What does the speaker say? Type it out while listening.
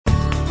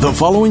The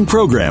following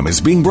program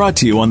is being brought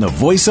to you on the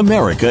Voice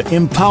America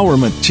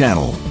Empowerment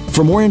Channel.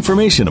 For more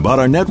information about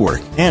our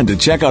network and to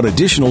check out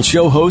additional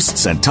show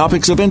hosts and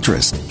topics of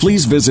interest,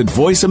 please visit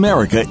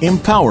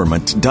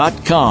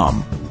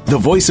voiceamericaempowerment.com. The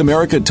Voice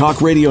America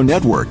Talk Radio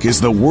Network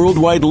is the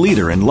worldwide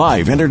leader in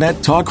live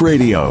Internet talk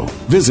radio.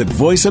 Visit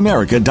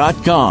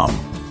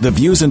voiceamerica.com. The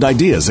views and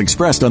ideas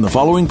expressed on the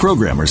following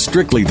program are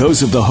strictly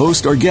those of the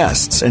host or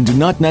guests and do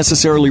not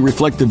necessarily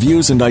reflect the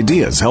views and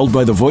ideas held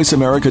by the Voice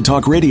America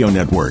Talk Radio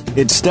Network,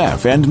 its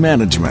staff, and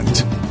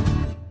management.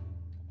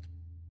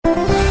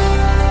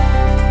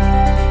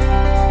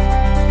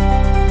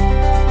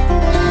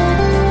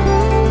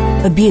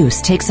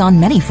 Abuse takes on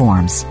many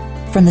forms,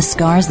 from the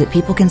scars that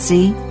people can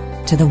see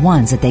to the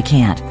ones that they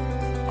can't.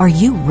 Are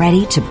you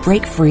ready to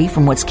break free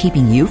from what's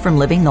keeping you from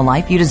living the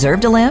life you deserve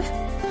to live?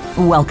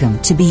 Welcome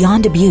to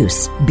Beyond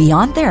Abuse,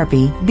 Beyond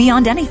Therapy,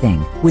 Beyond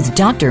Anything with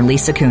Dr.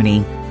 Lisa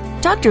Cooney.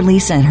 Dr.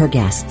 Lisa and her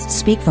guests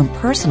speak from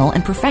personal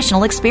and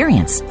professional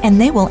experience,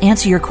 and they will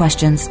answer your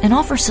questions and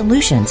offer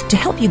solutions to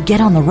help you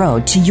get on the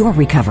road to your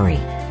recovery.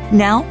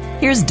 Now,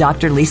 here's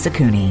Dr. Lisa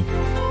Cooney.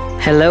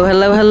 Hello,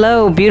 hello,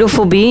 hello,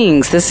 beautiful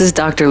beings. This is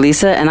Dr.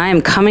 Lisa, and I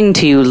am coming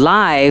to you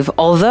live,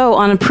 although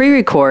on a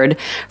pre-record,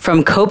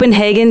 from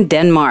Copenhagen,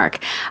 Denmark.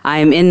 I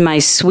am in my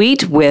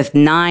suite with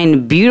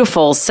 9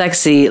 beautiful,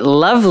 sexy,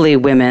 lovely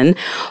women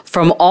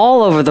from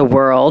all over the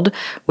world.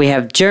 We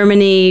have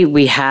Germany,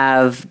 we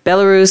have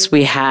Belarus,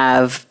 we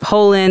have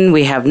Poland,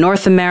 we have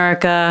North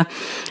America,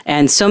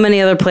 and so many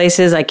other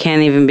places I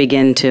can't even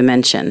begin to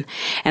mention.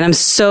 And I'm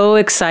so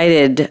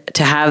excited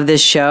to have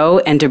this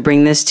show and to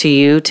bring this to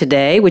you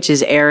today, which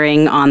is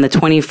airing on the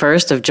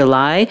 21st of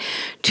July,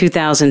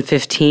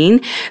 2015,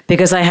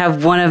 because I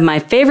have one of my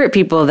favorite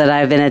people that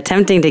I've been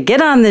attempting to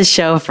get on this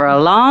show for a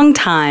long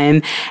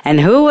time. And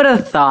who would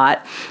have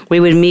thought we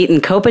would meet in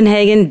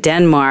Copenhagen,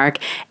 Denmark,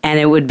 and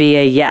it would be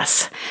a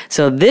yes.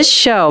 So this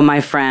show,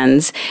 my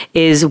friends,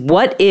 is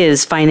What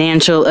is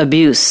Financial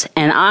Abuse?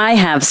 And I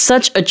have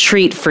such a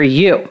treat for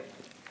you.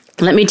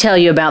 Let me tell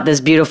you about this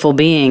beautiful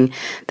being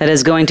that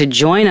is going to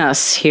join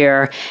us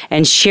here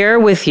and share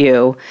with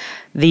you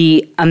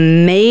the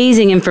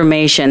amazing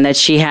information that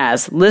she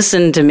has.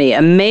 Listen to me.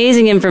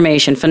 Amazing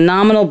information,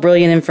 phenomenal,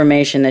 brilliant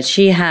information that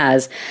she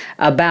has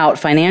about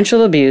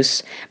financial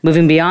abuse,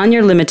 moving beyond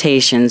your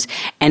limitations,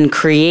 and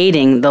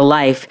creating the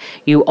life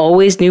you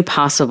always knew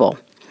possible.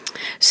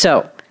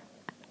 So,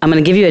 I'm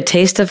going to give you a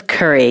taste of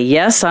Curry.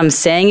 Yes, I'm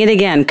saying it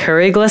again,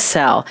 Curry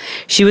Glassell.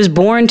 She was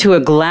born to a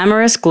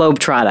glamorous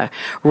globetrotter,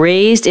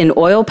 raised in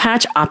oil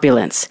patch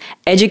opulence,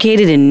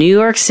 educated in New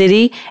York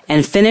City,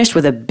 and finished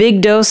with a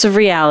big dose of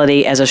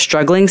reality as a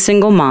struggling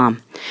single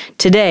mom.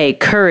 Today,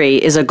 Curry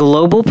is a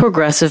global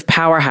progressive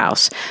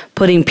powerhouse,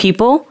 putting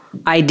people,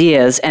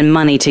 ideas, and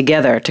money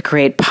together to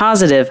create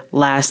positive,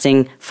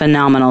 lasting,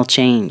 phenomenal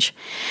change.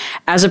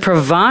 As a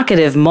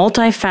provocative,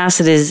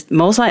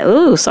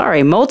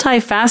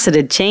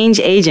 multifaceted change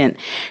agent,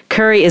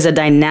 Curry is a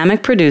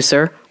dynamic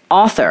producer,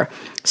 author,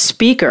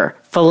 speaker,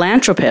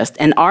 philanthropist,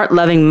 and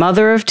art-loving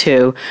mother of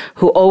 2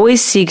 who always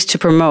seeks to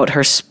promote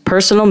her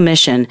personal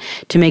mission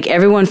to make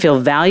everyone feel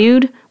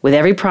valued with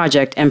every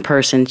project and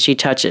person she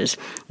touches.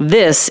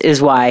 This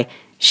is why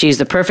she's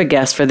the perfect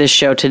guest for this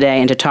show today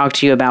and to talk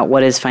to you about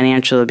what is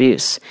financial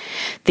abuse.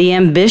 The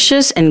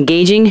ambitious,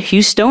 engaging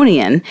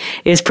Houstonian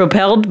is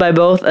propelled by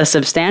both a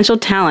substantial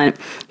talent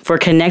for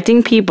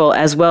connecting people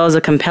as well as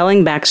a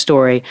compelling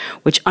backstory,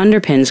 which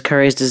underpins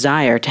Curry's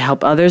desire to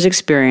help others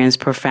experience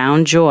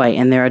profound joy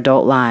in their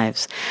adult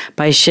lives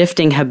by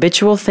shifting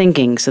habitual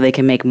thinking so they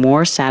can make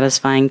more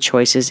satisfying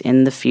choices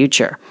in the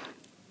future.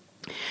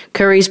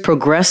 Curry's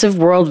progressive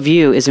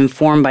worldview is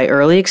informed by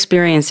early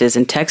experiences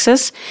in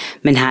Texas,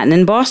 Manhattan,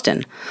 and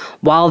Boston.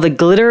 While the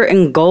glitter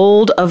and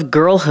gold of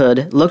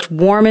girlhood looked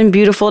warm and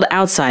beautiful to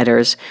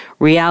outsiders,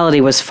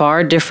 reality was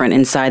far different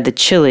inside the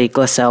chilly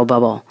Glassell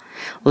bubble.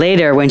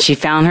 Later, when she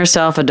found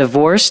herself a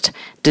divorced,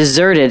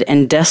 deserted,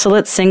 and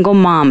desolate single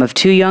mom of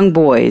 2 young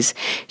boys,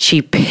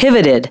 she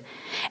pivoted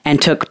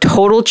and took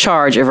total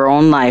charge of her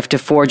own life to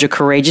forge a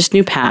courageous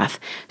new path,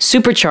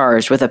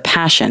 supercharged with a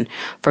passion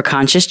for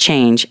conscious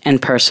change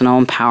and personal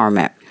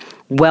empowerment.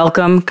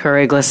 Welcome,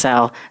 Curry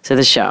Glassell, to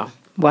the show.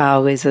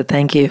 Wow, Lisa,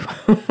 thank you.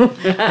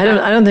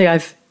 I don't think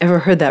I've ever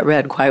heard that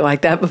read quite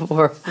like that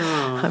before.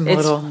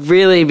 It's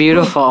really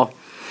beautiful.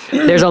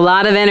 There's a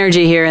lot of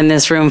energy here in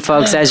this room,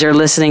 folks, as you're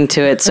listening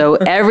to it. So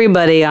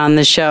everybody on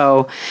the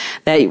show,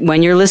 that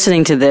when you're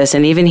listening to this,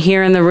 and even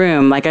here in the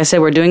room, like I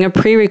said, we're doing a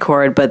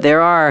pre-record, but there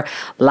are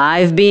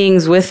live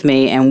beings with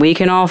me, and we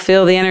can all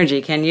feel the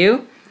energy. Can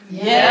you?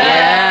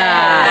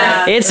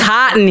 Yeah. It's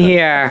hot in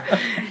here.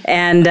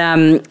 And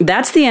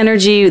that's the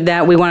energy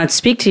that we want to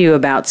speak to you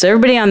about. So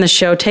everybody on the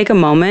show, take a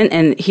moment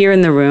and here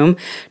in the room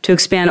to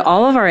expand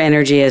all of our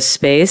energy as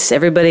space.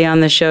 Everybody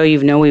on the show,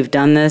 you know we've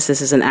done this.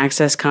 This is an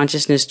access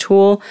consciousness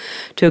tool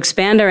to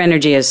expand our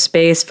energy as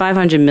space,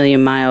 500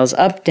 million miles,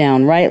 up,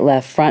 down, right,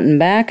 left, front, and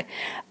back,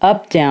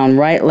 up, down,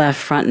 right, left,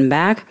 front, and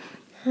back.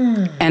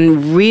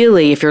 And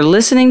really, if you're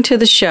listening to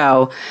the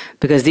show,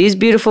 because these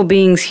beautiful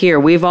beings here,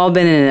 we've all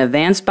been in an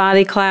advanced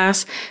body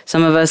class.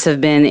 Some of us have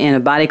been in a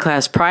body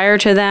class prior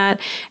to that,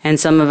 and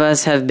some of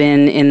us have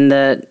been in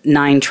the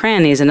 9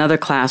 Trannies, another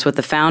class with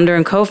the founder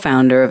and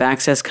co-founder of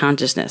Access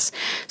Consciousness.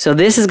 So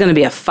this is going to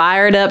be a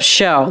fired up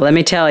show, let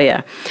me tell you.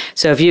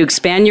 So if you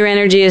expand your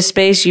energy of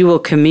space, you will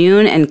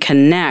commune and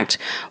connect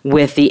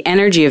with the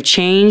energy of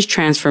change,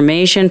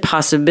 transformation,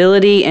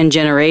 possibility, and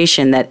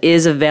generation that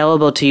is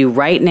available to you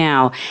right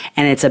now.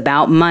 And it's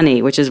about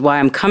money, which is why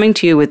I'm coming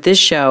to you with this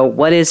show,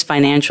 What is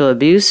Financial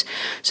Abuse?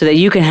 So that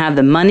you can have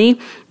the money,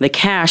 the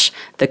cash,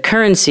 the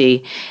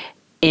currency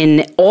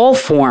in all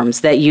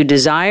forms that you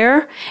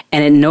desire,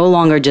 and it no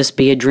longer just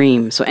be a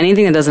dream. So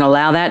anything that doesn't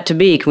allow that to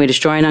be, can we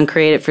destroy and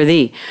uncreate it for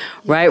thee?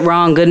 Right,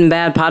 wrong, good and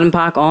bad, pot and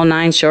pock, all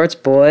 9 shorts,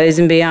 boys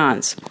and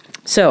beyonds.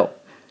 So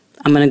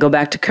I'm going to go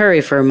back to Curry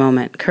for a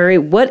moment. Curry,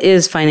 what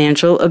is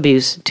financial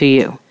abuse to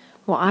you?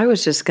 Well, I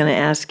was just going to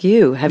ask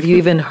you, have you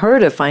even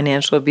heard of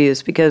financial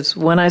abuse? Because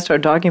when I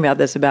started talking about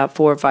this about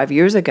 4 or 5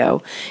 years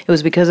ago, it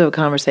was because of a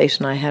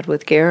conversation I had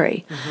with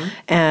Gary.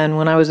 And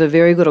when I was a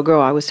very little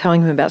girl, I was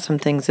telling him about some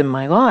things in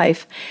my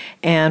life.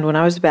 And when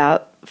I was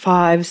about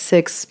 5,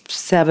 6,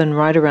 7,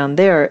 right around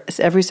there,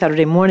 every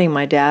Saturday morning,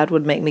 my dad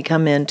would make me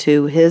come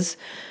into his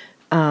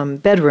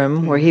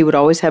bedroom where he would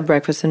always have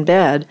breakfast in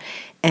bed.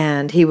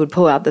 And he would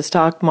pull out the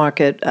stock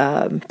market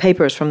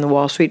papers from the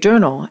Wall Street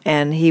Journal,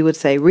 and he would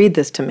say, read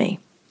this to me.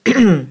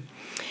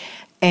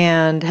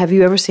 And have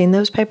you ever seen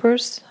those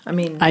papers? I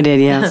mean, I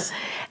did, yes.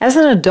 As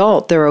an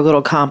adult, they're a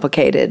little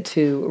complicated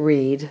to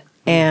read.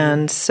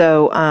 And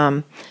so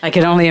I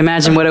can only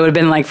imagine what it would have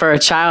been like for a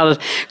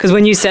child. Because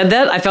when you said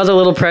that, I felt a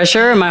little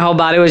pressure and my whole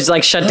body was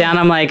like shut down.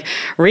 I'm like,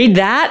 read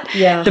that?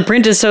 Yeah. The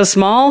print is so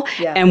small.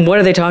 Yeah. And what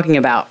are they talking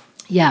about?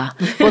 Yeah.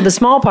 Well, the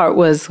small part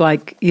was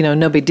like,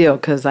 no big deal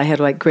because I had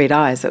like great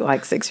eyes at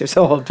like 6 years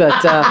old. But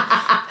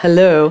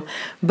hello.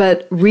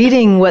 But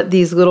reading what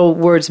these little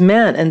words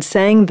meant and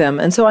saying them.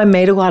 And so I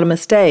made a lot of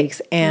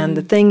mistakes. And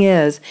the thing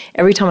is,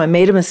 every time I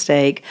made a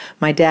mistake,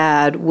 my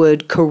dad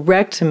would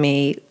correct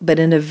me, but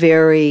in a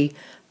very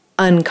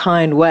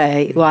unkind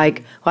way.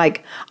 Like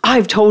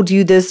I've told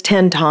you this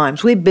 10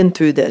 times. We've been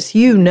through this.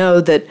 You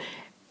know that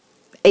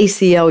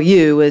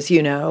ACLU is,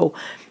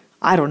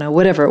 I don't know,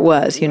 whatever it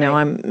was,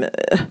 I'm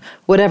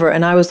whatever.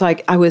 And I was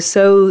like, I was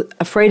so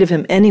afraid of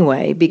him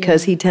anyway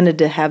because he tended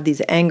to have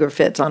these anger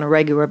fits on a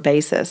regular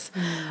basis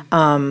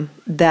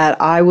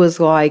that I was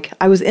like,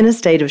 I was in a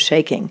state of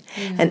shaking.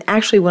 And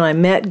actually, when I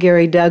met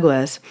Gary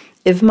Douglas,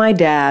 if my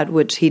dad,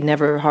 which he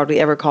never hardly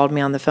ever called me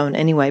on the phone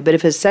anyway, but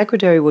if his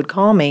secretary would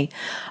call me,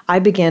 I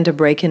began to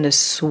break into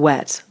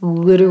sweats.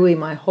 Literally,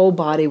 my whole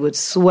body would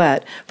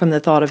sweat from the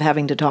thought of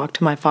having to talk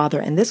to my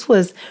father. And this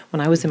was when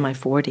I was in my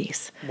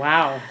 40s.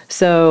 Wow.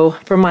 So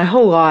for my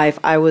whole life,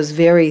 I was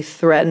very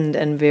threatened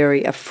and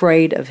very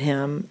afraid of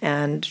him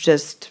and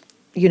just,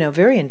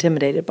 very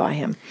intimidated by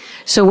him.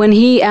 So when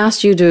he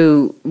asked you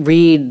to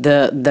read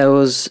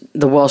the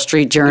Wall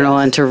Street Journal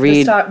and to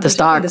read the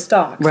stocks,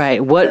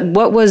 right?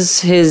 What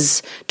was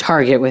his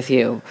target with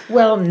you?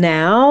 Well,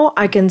 now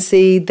I can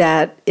see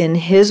that in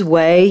his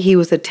way, he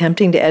was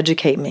attempting to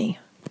educate me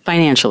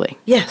Financially.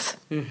 Yes,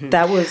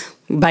 that was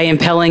by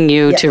impelling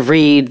you to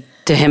read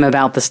to him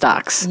about the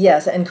stocks.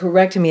 Yes, and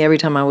correcting me every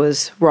time I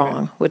was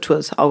wrong, which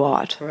was a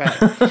lot. Right.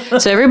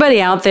 So everybody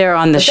out there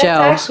on the show,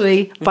 that's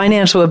actually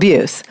financial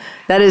abuse.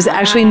 That is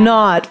actually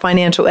not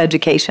financial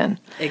education.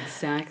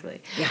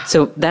 Exactly. Yeah.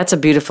 So that's a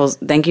beautiful,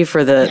 thank you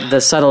for the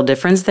subtle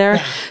difference there.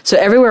 Yeah. So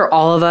everywhere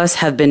all of us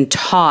have been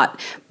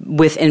taught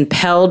with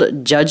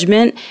impelled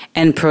judgment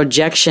and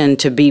projection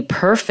to be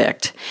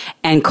perfect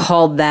and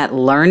called that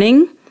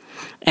learning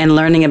and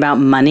learning about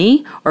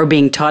money or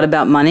being taught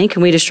about money.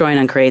 Can we destroy and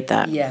uncreate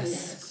that?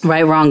 Yes.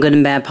 Right, wrong, good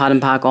and bad, pot and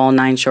pock, all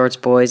 9 shorts,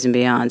 boys and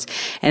beyonds.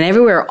 And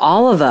everywhere,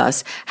 all of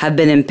us have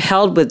been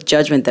impelled with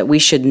judgment that we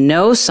should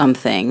know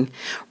something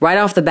right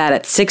off the bat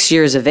at 6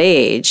 years of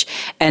age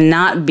and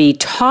not be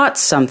taught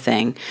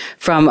something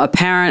from a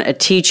parent, a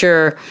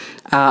teacher,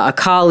 a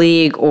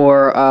colleague,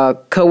 or a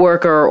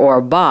coworker, or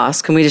a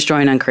boss. Can we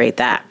destroy and uncreate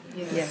that?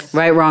 Yes.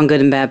 Right, wrong, good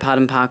and bad, pot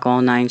and pock,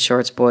 all 9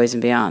 shorts, boys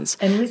and beyonds.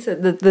 And Lisa,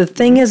 the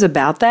thing is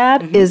about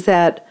that is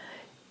that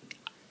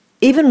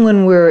even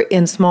when we're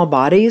in small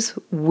bodies,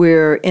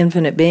 we're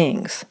infinite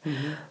beings.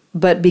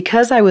 But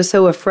because I was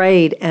so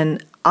afraid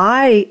and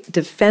I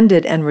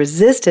defended and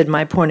resisted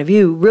my point of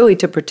view really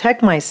to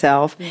protect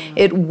myself,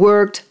 it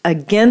worked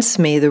against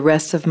me the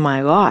rest of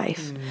my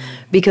life.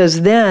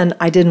 Because then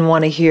I didn't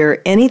want to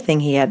hear anything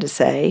he had to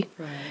say.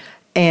 Right.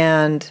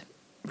 And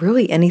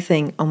really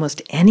anything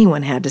almost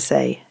anyone had to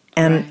say.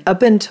 And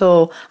up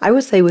until, I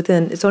would say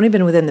it's only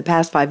been within the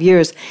past 5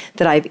 years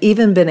that I've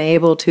even been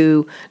able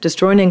to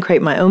destroy and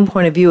create my own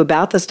point of view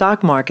about the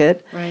stock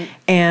market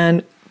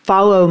and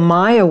follow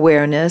my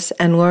awareness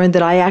and learn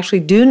that I actually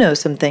do know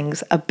some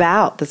things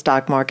about the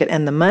stock market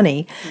and the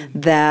money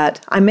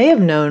that I may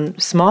have known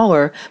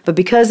smaller, but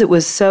because it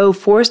was so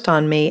forced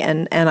on me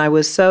and I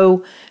was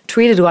so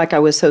treated like I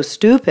was so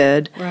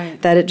stupid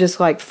that it just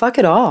like, fuck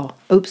it all.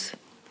 Oops.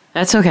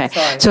 That's okay.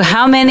 Sorry. So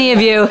how many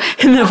of you,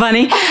 isn't that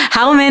funny?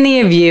 How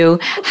many of you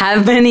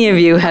have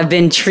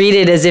been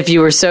treated as if you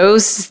were so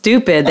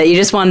stupid that you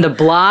just wanted to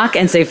block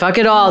and say fuck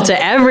it all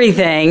to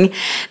everything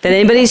that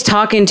anybody's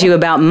talking to you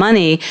about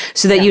money,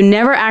 so that you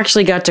never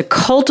actually got to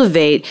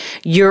cultivate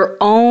your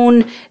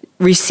own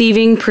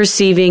receiving,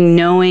 perceiving,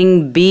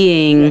 knowing,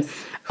 being,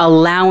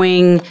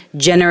 allowing,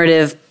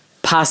 generative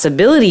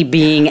possibility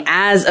being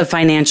as a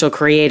financial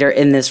creator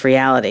in this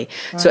reality.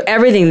 Right. So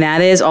everything that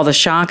is, all the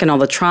shock and all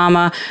the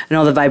trauma and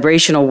all the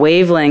vibrational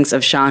wavelengths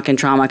of shock and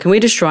trauma, can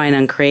we destroy and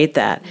uncreate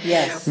that?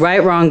 Yes.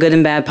 Right, wrong, good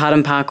and bad, pot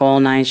and pock, all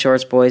nine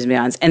shorts, boys and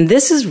beyonds. And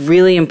this is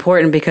really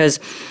important because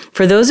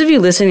for those of you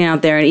listening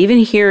out there and even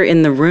here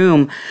in the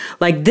room,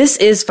 like, this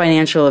is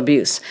financial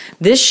abuse.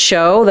 This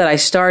show that I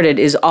started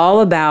is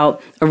all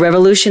about a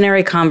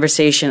revolutionary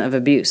conversation of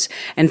abuse.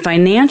 And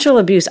financial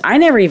abuse, I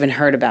never even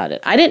heard about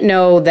it. I didn't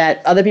know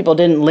that other people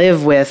didn't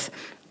live with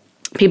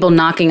people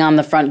knocking on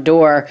the front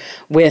door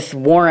with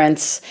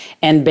warrants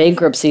and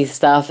bankruptcy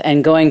stuff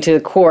and going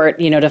to court,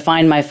 to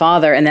find my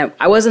father, and that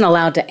I wasn't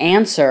allowed to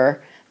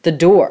answer the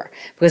door,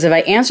 because if I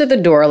answered the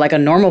door like a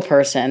normal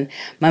person,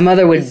 my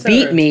mother would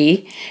beat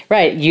me,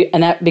 right?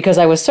 Because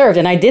I was served,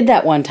 and I did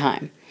that one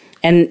time.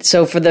 And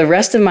so for the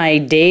rest of my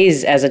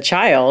days as a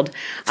child,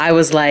 I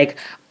was like,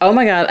 oh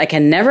my God, I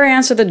can never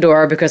answer the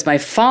door because my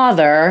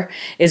father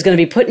is going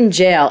to be put in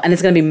jail and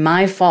it's going to be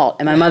my fault.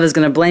 And my mother's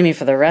going to blame me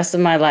for the rest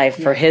of my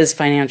life for his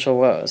financial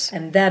woes.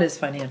 And that is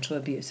financial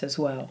abuse as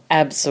well.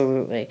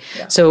 Absolutely.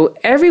 Yeah. So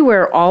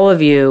everywhere all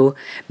of you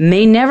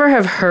may never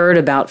have heard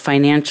about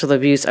financial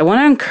abuse, I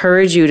want to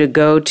encourage you to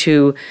go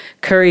to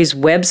Curry's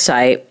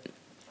website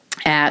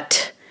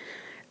at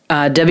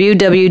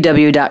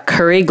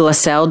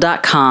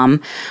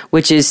www.curryglassell.com,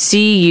 which is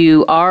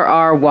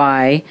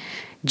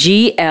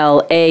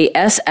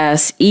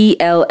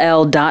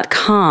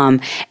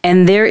CurryGlassell.com,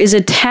 and there is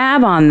a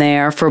tab on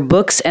there for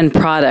books and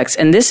products.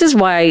 And this is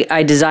why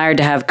I desired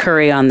to have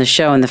Curry on the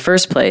show in the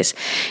first place,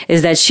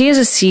 is that she has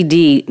a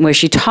CD where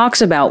she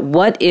talks about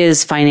what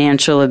is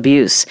financial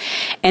abuse.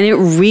 And it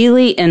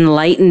really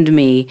enlightened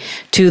me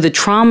to the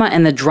trauma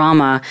and the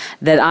drama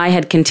that I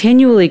had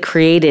continually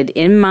created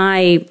in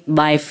my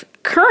life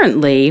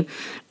currently,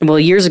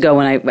 years ago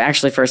when I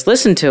actually first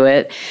listened to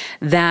it,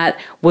 that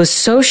was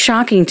so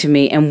shocking to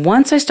me. And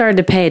once I started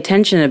to pay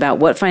attention about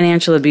what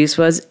financial abuse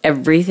was,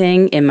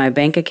 everything in my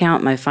bank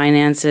account, my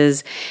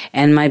finances,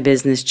 and my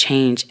business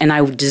changed. And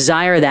I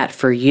desire that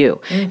for you.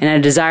 Mm-hmm. And I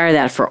desire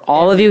that for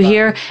all of you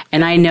here.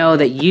 And I know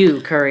that you,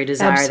 Curry,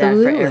 desire that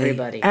for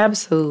everybody.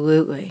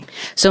 Absolutely.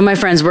 So, my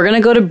friends, we're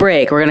going to go to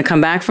break. We're going to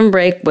come back from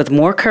break with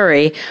more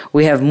Curry.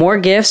 We have more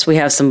gifts. We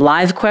have some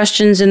live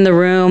questions in the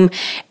room.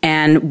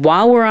 And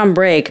while we're on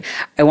break,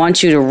 I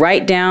want you to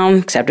write down,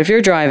 except if you're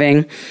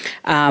driving,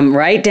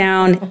 write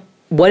down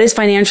what is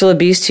financial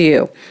abuse to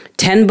you.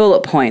 10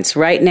 bullet points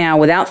right now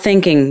without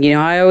thinking. You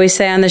know, I always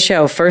say on the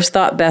show, first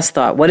thought, best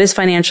thought. What is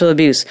financial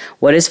abuse?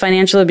 What is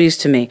financial abuse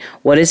to me?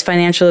 What is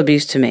financial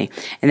abuse to me?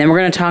 And then we're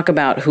going to talk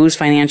about whose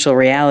financial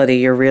reality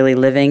you're really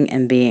living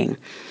and being.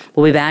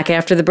 We'll be back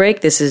after the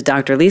break. This is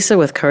Dr. Lisa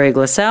with Curry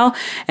Glassell,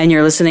 and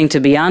you're listening to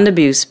Beyond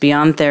Abuse,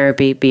 Beyond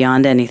Therapy,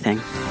 Beyond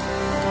Anything.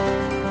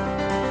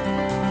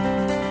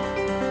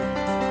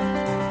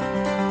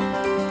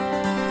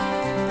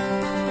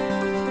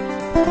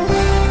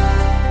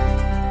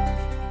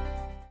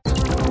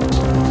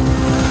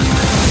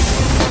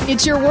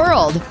 It's your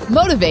world.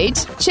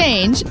 Motivate,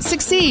 change,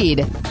 succeed.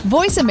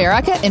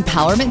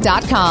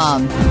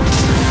 VoiceAmericaEmpowerment.com.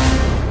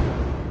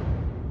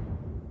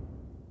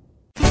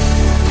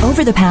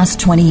 Over the past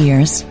 20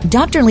 years,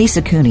 Dr.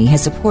 Lisa Cooney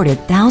has supported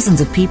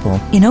thousands of people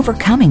in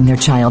overcoming their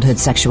childhood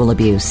sexual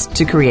abuse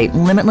to create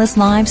limitless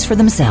lives for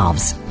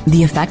themselves.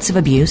 The effects of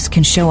abuse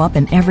can show up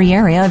in every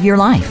area of your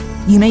life.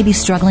 You may be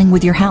struggling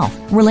with your health,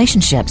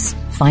 relationships,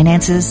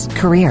 finances,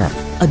 career.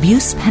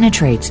 Abuse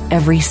penetrates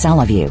every cell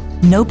of you.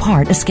 No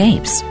part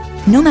escapes.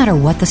 No matter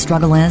what the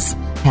struggle is,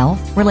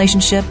 health,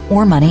 relationship,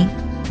 or money,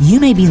 you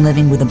may be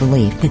living with a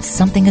belief that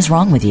something is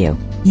wrong with you.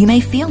 You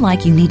may feel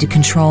like you need to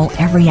control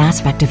every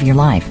aspect of your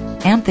life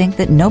and think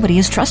that nobody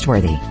is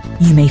trustworthy.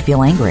 You may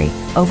feel angry,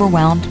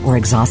 overwhelmed, or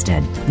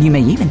exhausted. You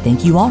may even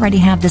think you already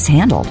have this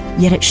handled,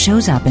 yet it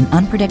shows up in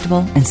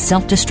unpredictable and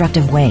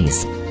self-destructive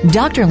ways.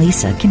 Dr.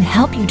 Lisa can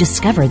help you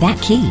discover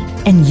that key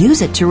and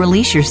use it to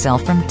release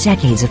yourself from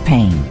decades of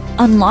pain.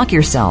 Unlock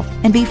yourself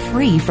and be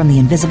free from the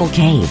invisible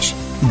cage.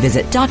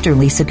 Visit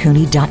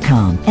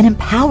drlisacooney.com and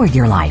empower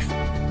your life.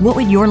 What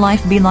would your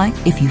life be like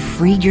if you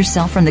freed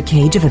yourself from the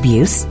cage of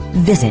abuse?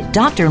 Visit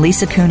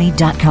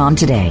drlisacooney.com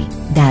today.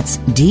 That's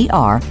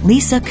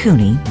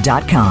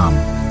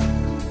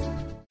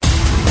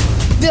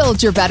drlisacooney.com.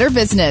 Build your better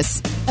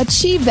business.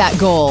 Achieve that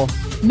goal.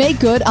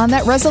 Make good on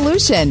that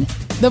resolution.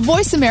 The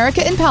Voice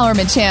America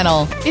Empowerment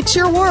Channel. It's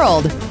your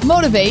world.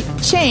 Motivate,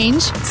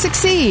 change,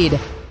 succeed.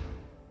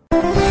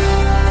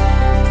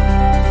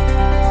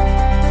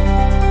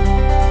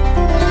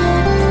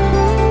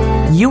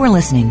 You are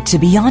listening to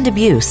Beyond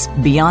Abuse,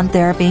 Beyond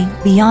Therapy,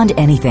 Beyond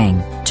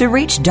Anything. To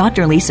reach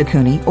Dr. Lisa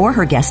Cooney or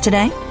her guest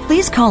today,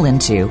 please call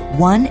into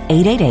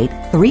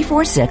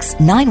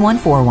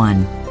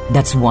 1-888-346-9141.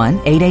 That's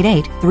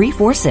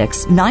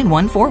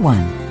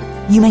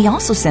 1-888-346-9141. You may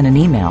also send an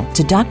email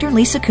to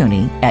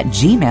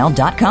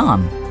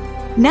drlisacooney@gmail.com.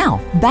 Now,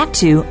 back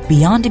to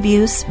Beyond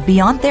Abuse,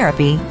 Beyond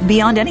Therapy,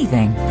 Beyond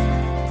Anything.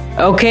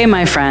 Okay,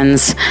 my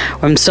friends,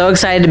 I'm so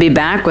excited to be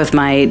back with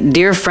my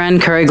dear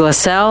friend Curry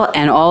Glassell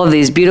and all of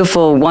these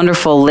beautiful,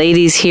 wonderful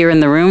ladies here in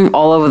the room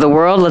all over the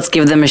world. Let's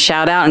give them a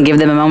shout out and give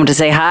them a moment to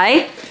say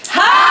hi.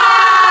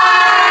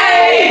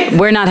 Hi!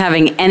 We're not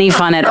having any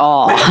fun at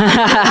all.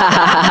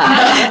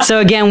 So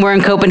again, we're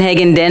in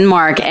Copenhagen,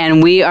 Denmark,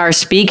 and we are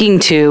speaking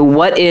to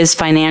what is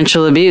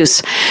financial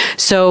abuse.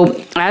 So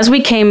as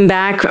we came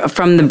back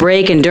from the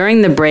break and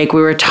during the break, we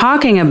were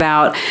talking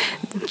about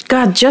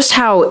God, just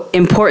how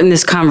important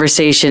this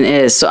conversation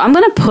is. So I'm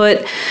going to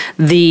put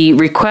the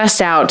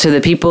request out to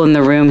the people in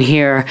the room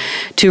here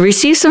to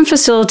receive some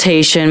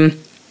facilitation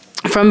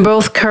from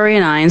both Curry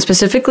and I, and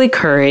specifically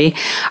Curry,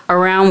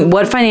 around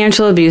what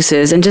financial abuse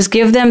is, and just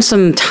give them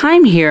some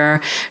time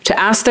here to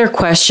ask their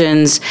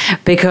questions,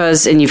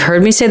 because, and you've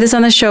heard me say this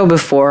on the show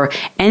before,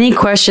 any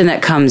question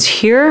that comes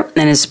here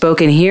and is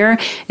spoken here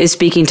is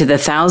speaking to the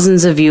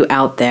thousands of you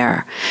out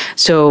there.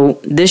 So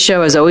this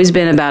show has always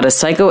been about a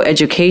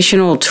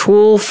psychoeducational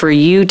tool for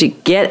you to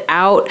get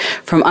out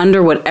from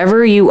under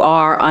whatever you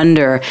are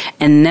under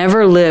and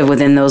never live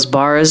within those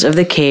bars of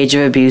the cage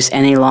of abuse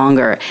any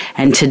longer.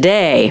 And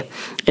today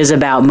is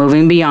about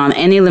moving beyond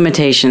any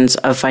limitations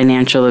of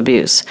financial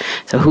abuse.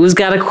 So who's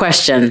got a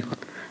question?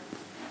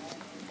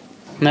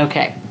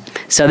 Okay.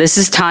 So this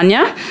is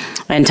Tanya.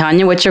 And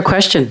Tanya, what's your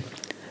question?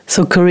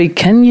 So Curry,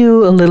 can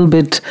you a little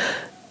bit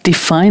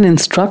define and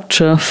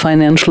structure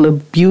financial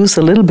abuse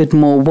a little bit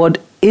more? What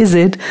is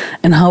it,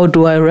 and how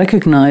do I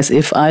recognize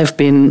if I've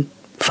been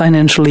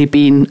financially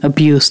being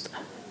abused?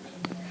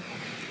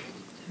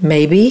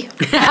 Maybe.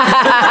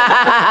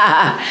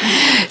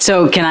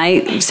 So can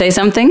I say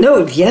something?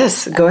 No,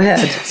 yes, go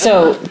ahead.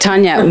 So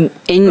Tanya,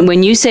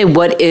 when you say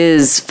what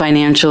is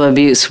financial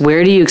abuse,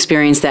 where do you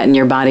experience that in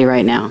your body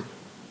right now?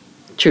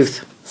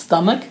 Truth.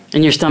 Stomach?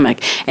 In your stomach.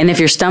 And if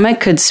your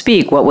stomach could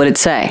speak, what would it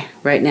say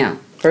right now?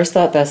 First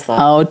thought, best thought.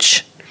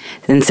 Ouch.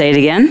 Then say it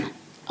again.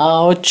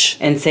 Ouch.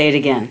 And say it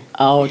again.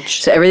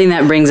 Ouch. So everything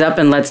that brings up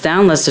and lets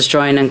down, let's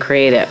destroy and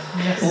uncreate it.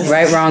 Yes.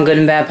 Right, wrong, good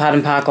and bad, pot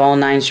and pock, all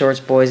nine shorts,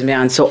 boys and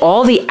beyond. So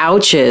all the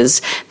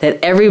ouches that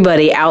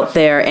everybody out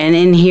there and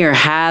in here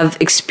have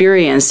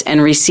experienced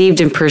and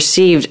received and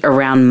perceived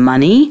around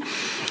money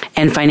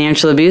and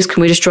financial abuse, can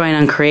we destroy and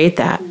uncreate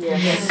that?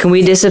 Yes. Can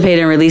we dissipate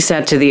and release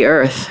that to the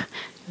earth?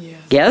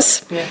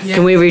 Yes? Yes?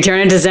 Can we return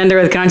it to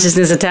sender with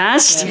consciousness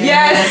attached?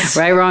 Yes.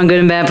 Right, wrong, good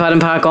and bad, pot and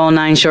pock, all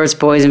nine shorts,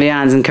 boys and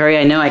beyonds. And Curry,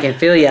 I know I can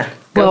feel you.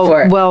 Go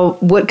for it. Well,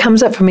 what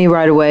comes up for me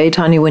right away,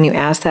 Tanya, when you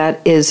ask that,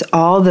 is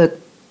all the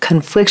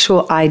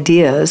conflictual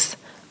ideas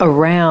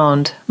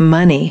around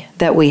money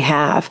that we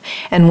have.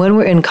 And when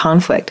we're in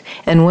conflict,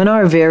 and when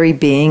our very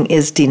being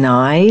is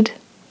denied,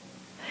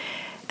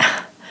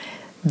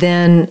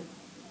 then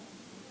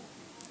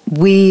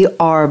we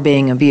are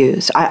being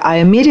abused. I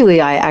immediately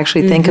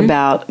actually think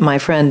about my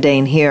friend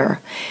Dane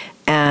here.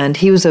 And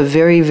he was a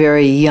very,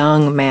 very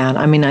young man.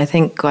 I mean, I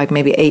think like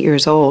maybe 8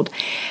 years old.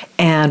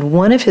 And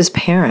one of his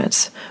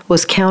parents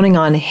was counting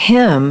on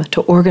him to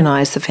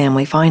organize the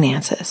family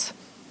finances.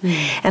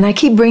 And I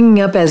keep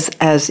bringing up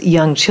as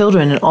young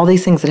children and all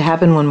these things that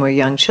happen when we're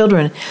young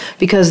children,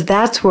 because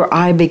that's where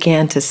I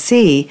began to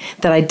see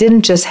that I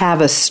didn't just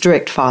have a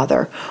strict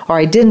father, or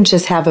I didn't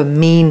just have a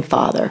mean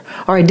father,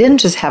 or I didn't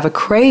just have a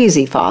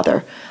crazy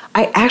father.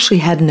 I actually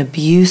had an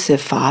abusive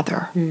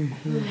father.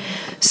 Mm-hmm.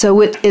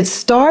 So it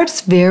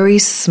starts very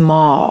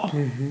small,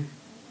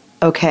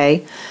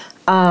 okay?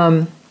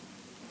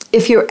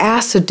 If you're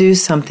asked to do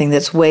something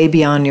that's way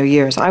beyond your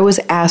years, I was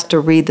asked to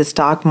read the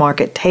stock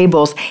market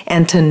tables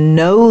and to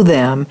know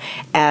them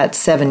at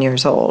 7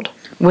 years old.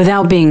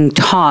 Without being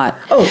taught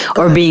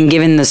or being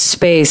given the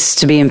space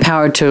to be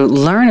empowered to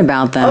learn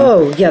about them.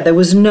 Oh, yeah, there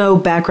was no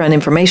background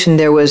information.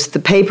 There was the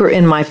paper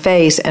in my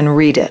face and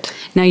read it.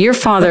 Now, your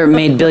father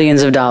made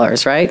billions of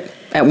dollars, right?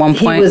 At one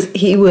point?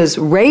 He was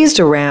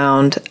raised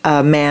around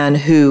a man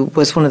who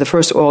was one of the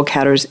first oil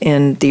cutters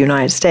in the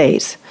United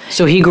States.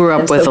 So he grew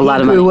up with a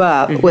lot of money. He grew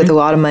up with a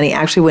lot of money.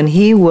 Actually, when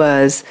he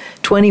was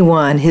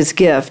 21, his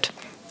gift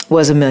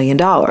was $1 million.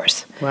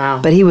 Wow.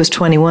 But he was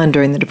 21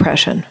 during the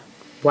Depression.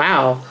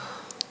 Wow.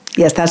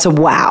 Yes, that's a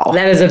wow.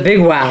 That is a big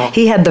wow.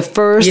 He had the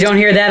first... You don't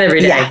hear that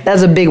every day. Yeah,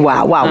 that's a big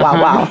wow.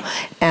 Wow.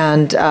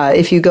 And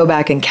if you go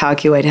back and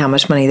calculate how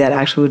much money that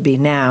actually would be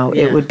now,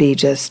 it would be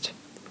just...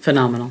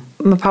 phenomenal.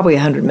 Probably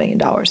 $100 million.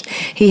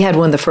 He had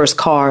one of the first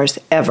cars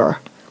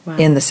ever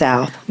in the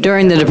South.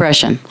 During the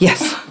Depression?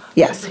 Yes.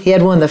 He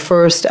had one of the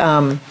first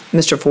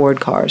Mr. Ford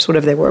cars,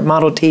 whatever they were,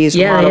 Model Ts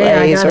or Model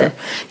A's.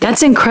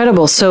 That's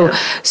incredible. So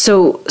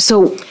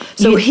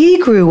he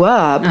grew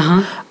up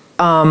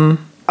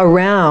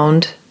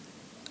around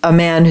a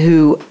man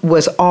who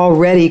was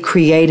already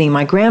creating.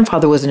 My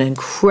grandfather was an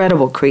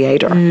incredible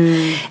creator.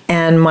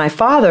 And my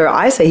father,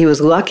 I say he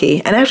was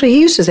lucky. And actually, he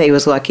used to say he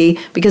was lucky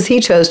because he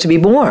chose to be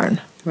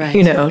born. Right.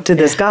 To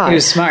this guy. He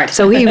was smart.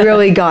 So he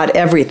really got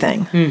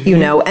everything,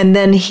 and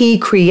then he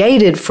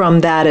created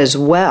from that as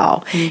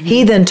well.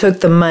 He then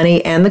took the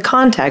money and the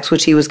contacts,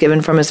 which he was given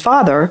from his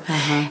father,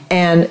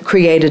 and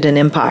created an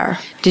empire.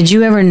 Did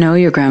you ever know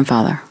your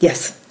grandfather?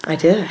 Yes, I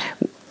did.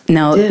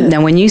 Now,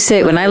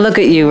 when I look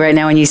at you right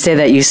now, when you say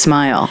that, you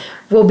smile.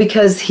 Well,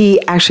 because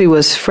he actually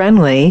was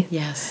friendly.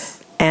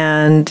 Yes.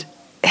 And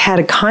had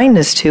a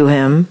kindness to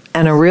him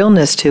and a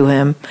realness to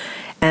him.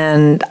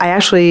 And I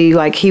actually,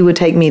 he would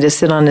take me to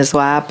sit on his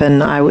lap,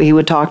 and he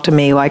would talk to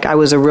me like I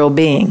was a real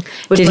being,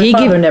 which my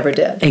father never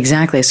did.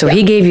 Exactly. So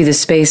he gave you the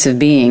space of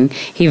being.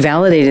 He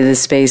validated the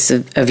space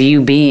of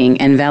you being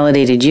and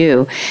validated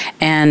you.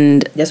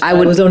 And yes, I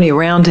was only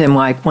around him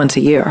once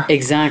a year.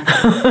 Exactly.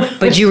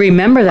 But you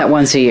remember that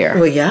once a year.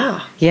 Well,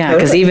 yeah. Yeah,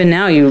 because even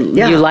now you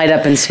light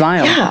up and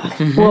smile.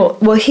 Yeah.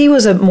 Well, he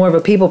was more of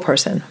a people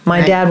person.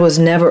 My dad was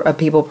never a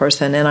people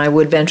person, and I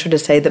would venture to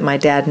say that my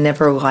dad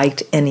never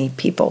liked any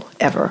people,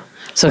 ever.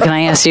 So can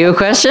I ask you a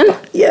question?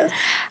 Yes.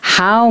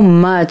 How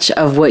much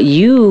of what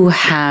you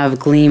have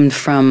gleaned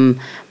from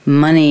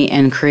money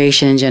and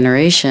creation and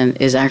generation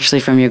is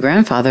actually from your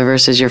grandfather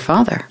versus your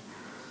father?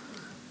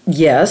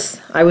 Yes,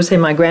 I would say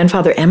my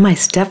grandfather and my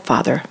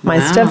stepfather. My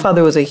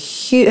stepfather was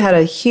had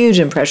a huge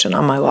impression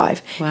on my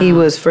life. Wow. He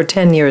was for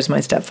 10 years my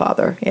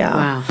stepfather. Yeah.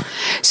 Wow.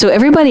 So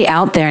everybody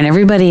out there and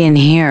everybody in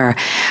here,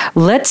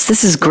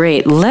 this is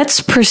great. Let's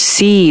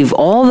perceive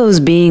all those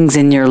beings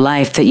in your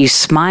life that you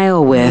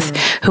smile with,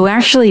 who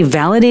actually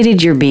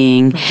validated your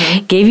being,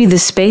 gave you the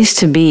space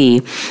to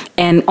be,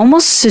 and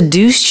almost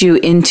seduced you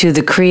into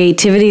the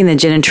creativity and the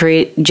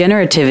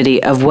generativity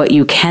of what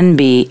you can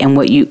be and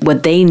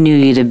what they knew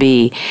you to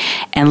be.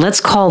 And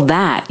let's call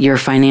that your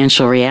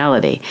financial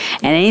reality.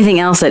 And anything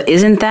else that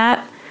isn't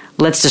that,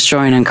 let's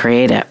destroy and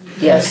uncreate it.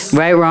 Yes.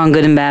 Right, wrong,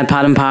 good and bad,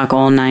 pot and pock,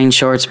 all 9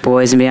 shorts,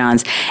 boys and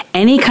beyonds.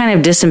 Any kind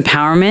of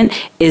disempowerment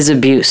is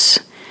abuse.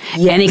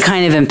 Yes. Any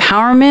kind of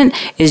empowerment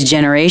is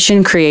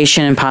generation,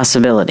 creation, and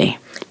possibility.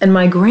 And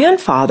my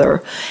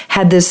grandfather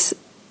had this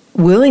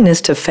willingness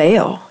to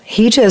fail.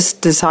 He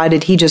just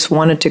decided he just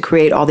wanted to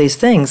create all these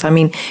things. I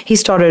mean, he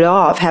started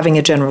off having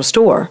a general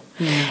store.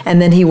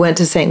 And then he went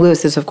to St.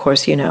 Louis, this, of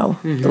course, turn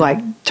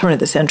of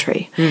the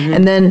century.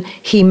 And then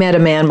he met a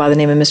man by the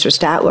name of Mr.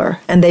 Statler,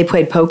 and they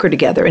played poker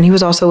together. And he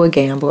was also a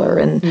gambler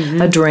and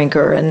a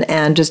drinker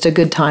and just a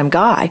good time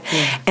guy.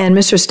 And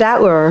Mr.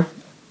 Statler,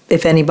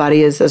 if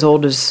anybody is as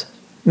old as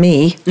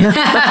me,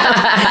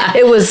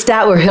 it was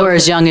Statler Hilton. Or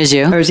as young as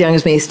you. Or as young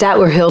as me.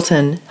 Statler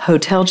Hilton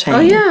hotel chain. Oh,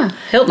 yeah.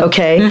 Hilton.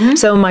 Okay.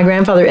 So my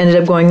grandfather ended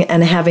up going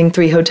and having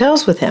 3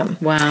 hotels with him.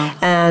 Wow.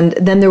 And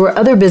then there were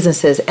other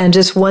businesses, and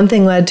just one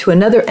thing led to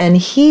another. And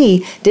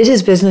he did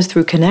his business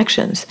through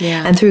connections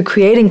and through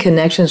creating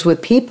connections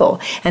with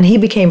people. And he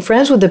became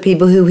friends with the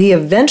people who he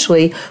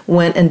eventually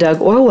went and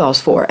dug oil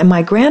wells for. And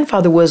my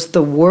grandfather was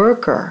the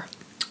worker.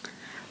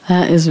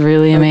 That is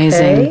really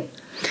amazing. Okay.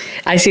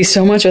 I see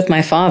so much with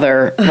my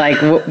father, like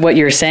what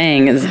you're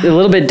saying is a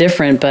little bit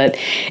different, but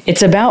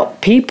it's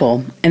about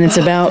people, and it's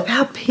about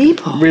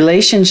people,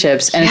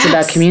 relationships, and it's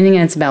about communion,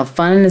 and it's about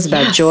fun, and it's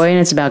about joy, and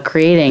it's about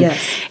creating.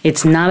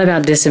 It's not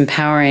about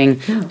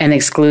disempowering and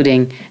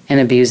excluding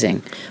and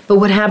abusing. But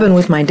what happened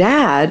with my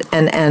dad,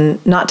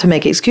 and not to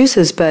make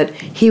excuses, but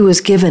he was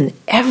given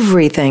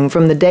everything.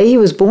 From the day he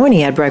was born,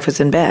 he had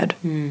breakfast in bed.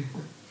 I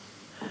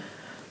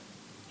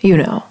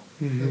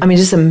mean,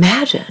 just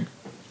imagine.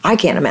 I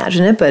can't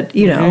imagine it, but,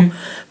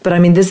 but I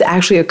mean, this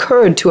actually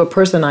occurred to a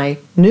person I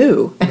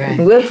knew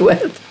and lived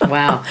with.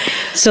 Wow.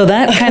 So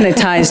that kind of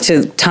ties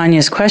to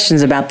Tanya's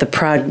questions about the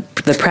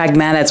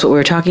pragmatics, what we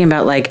were talking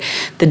about, like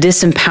the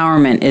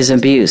disempowerment is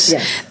abuse.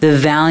 Yes. The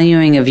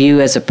valuing of you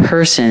as a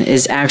person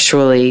is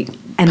actually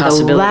and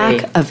the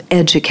lack of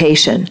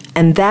education.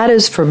 And that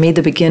is, for me,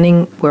 the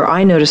beginning where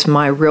I noticed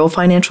my real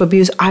financial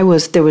abuse.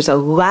 There was a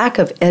lack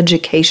of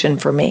education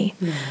for me.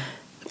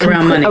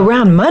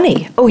 Around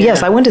money. Oh,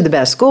 yes, I went to the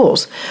best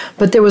schools.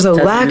 But there was a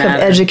lack of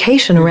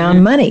education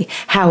around money,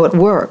 how it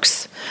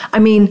works. I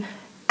mean,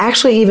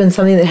 actually, even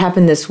something that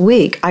happened this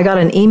week, I got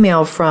an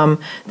email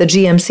from the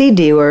GMC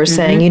dealer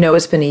saying,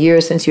 it's been a year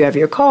since you have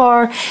your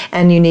car,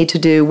 and you need to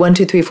do 1,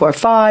 2, 3, 4,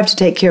 5 to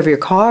take care of your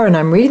car. And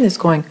I'm reading this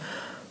going,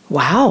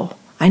 wow,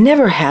 I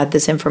never had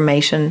this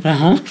information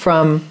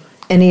from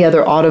any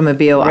other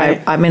automobile.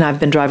 Right. I mean, I've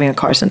been driving a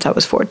car since I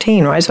was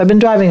 14, right? So I've been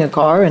driving a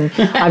car, and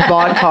I've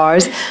bought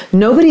cars.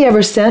 Nobody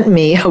ever sent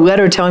me a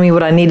letter telling me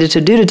what I needed to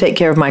do to take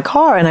care of my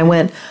car. And I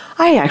went,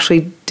 I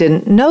actually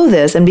didn't know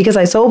this. And because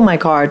I sold my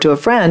car to a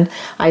friend,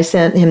 I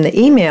sent him the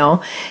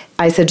email.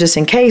 I said, just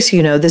in case,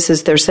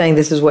 they're saying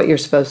this is what you're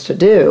supposed to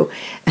do.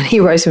 And he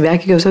writes me back,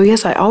 he goes, oh,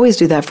 yes, I always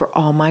do that for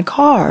all my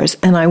cars.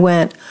 And I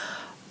went,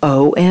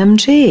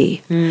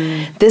 OMG.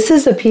 This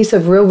is a piece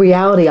of real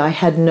reality I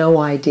had no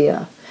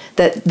idea.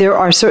 That there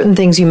are certain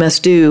things you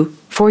must do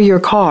for your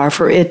car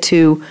for it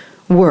to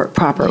work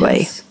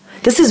properly.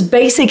 This is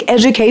basic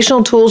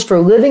educational tools for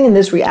living in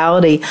this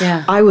reality.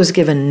 Yeah. I was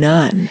given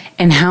none.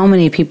 And how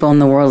many people in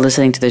the world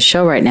listening to this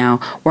show right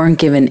now weren't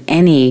given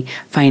any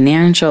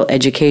financial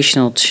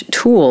educational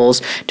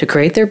tools to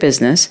create their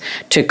business,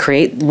 to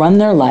run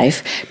their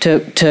life,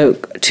 to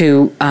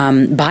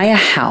buy a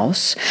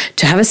house,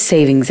 to have a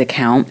savings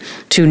account,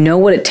 to know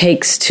what it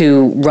takes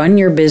to run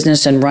your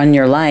business and run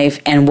your life,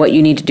 and what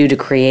you need to do to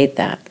create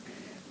that.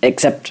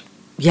 Except,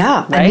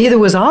 yeah, right? And neither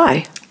was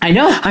I. I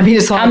know. I mean,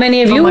 it's like, how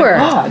many of you were?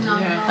 God.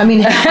 Yeah. I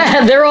mean,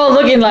 they're all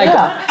looking like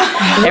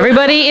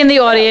everybody in the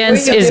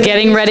audience is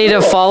getting ready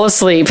to fall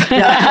asleep.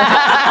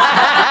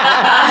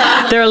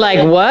 They're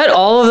like, what?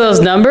 All of those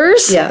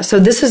numbers? Yeah. So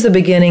this is the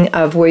beginning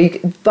of where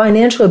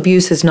financial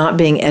abuse is not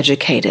being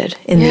educated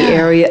in the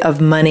area of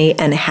money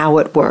and how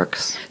it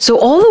works. So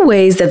all the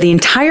ways that the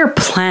entire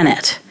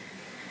planet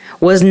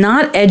was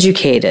not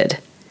educated.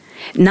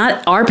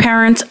 Not our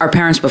parents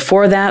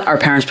before that, our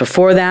parents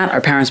before that,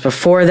 our parents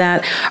before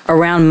that,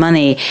 around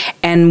money,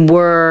 and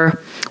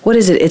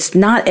it's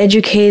not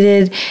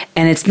educated,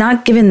 and it's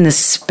not given the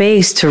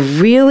space to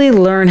really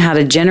learn how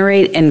to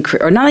generate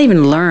or not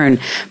even learn,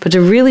 but to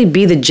really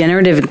be the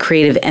generative and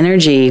creative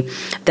energy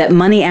that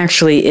money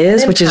actually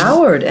is, which is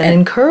empowered and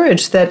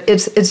encouraged. That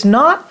it's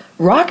not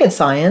rocket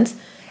science,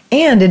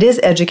 and it is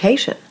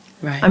education.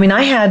 Right. I mean,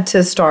 I had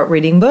to start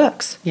reading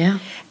books. Yeah.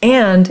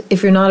 And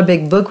if you're not a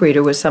big book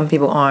reader, which some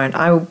people aren't,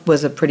 I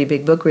was a pretty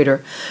big book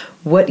reader.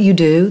 What you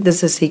do, this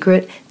is a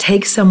secret,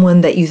 take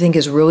someone that you think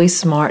is really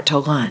smart to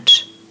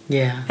lunch.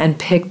 Yeah. And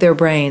pick their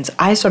brains.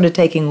 I started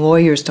taking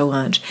lawyers to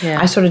lunch.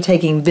 Yeah. I started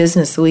taking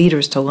business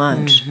leaders to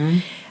lunch. Mm-hmm.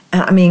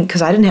 I mean,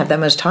 because I didn't have that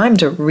much time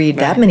to read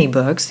that many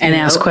books. And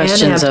ask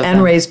questions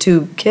and raise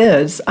 2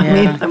 kids. I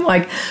mean, I'm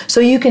like,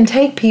 so you can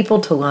take people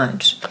to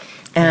lunch.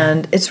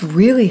 And it's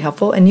really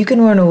helpful, and you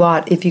can learn a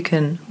lot if you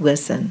can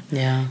listen.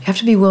 Yeah. You have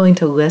to be willing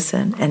to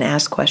listen and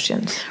ask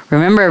questions.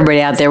 Remember, everybody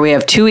out there, we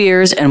have 2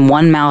 ears and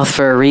 1 mouth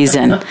for a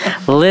reason.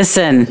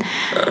 Listen.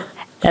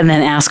 And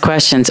then ask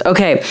questions.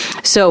 Okay,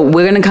 so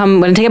we're going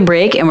to take a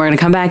break, and we're going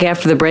to come back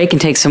after the break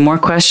and take some more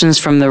questions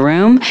from the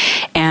room.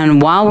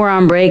 And while we're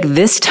on break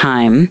this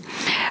time,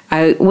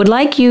 I would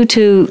like you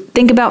to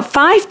think about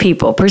 5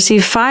 people,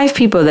 perceive 5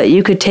 people that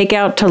you could take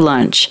out to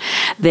lunch,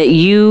 that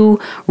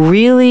you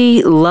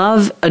really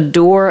love,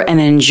 adore,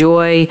 and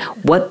enjoy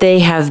what they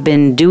have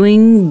been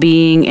doing,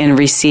 being, and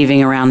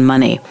receiving around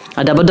money.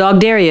 A double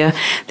dog dare you.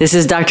 This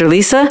is Dr.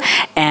 Lisa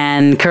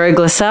and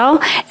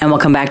Glassell, and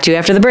we'll come back to you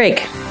after the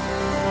break.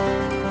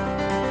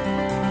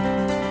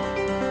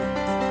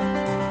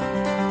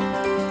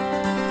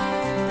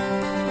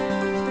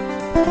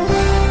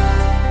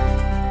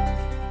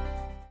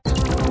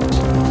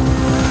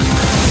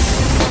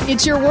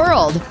 It's your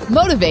world.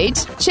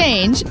 Motivate,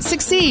 change,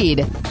 succeed.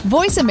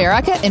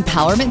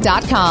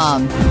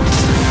 VoiceAmericaEmpowerment.com.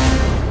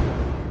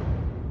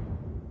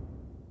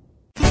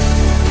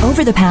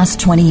 Over the past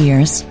 20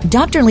 years,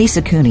 Dr.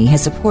 Lisa Cooney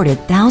has supported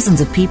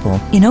thousands of people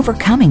in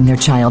overcoming their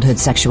childhood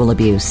sexual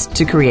abuse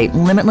to create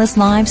limitless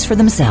lives for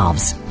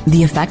themselves.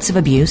 The effects of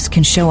abuse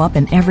can show up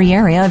in every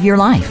area of your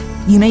life.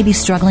 You may be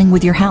struggling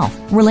with your health,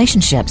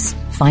 relationships,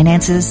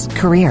 finances,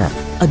 career.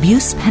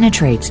 Abuse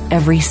penetrates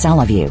every cell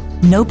of you.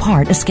 No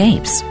part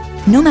escapes.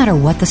 No matter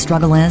what the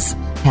struggle is,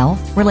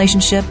 health,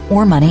 relationship,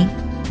 or money,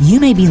 you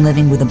may be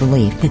living with a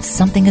belief that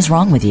something is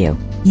wrong with you.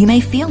 You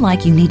may feel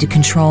like you need to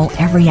control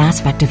every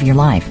aspect of your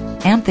life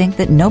and think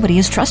that nobody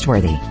is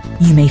trustworthy.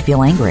 You may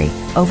feel angry,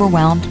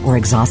 overwhelmed, or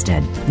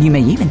exhausted. You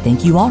may even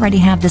think you already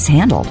have this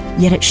handled,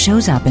 yet it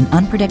shows up in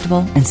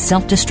unpredictable and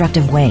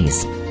self-destructive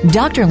ways.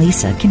 Dr.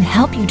 Lisa can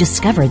help you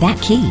discover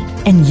that key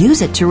and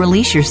use it to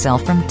release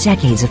yourself from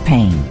decades of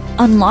pain.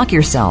 Unlock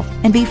yourself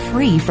and be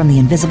free from the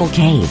invisible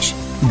cage.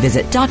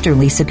 Visit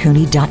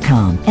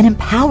drlisacooney.com and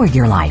empower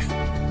your life.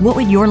 What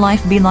would your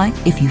life be like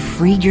if you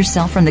freed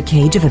yourself from the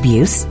cage of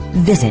abuse?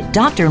 Visit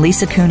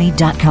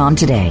drlisacooney.com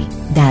today.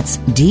 That's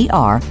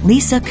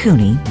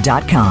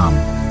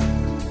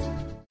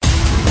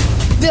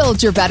drlisacooney.com.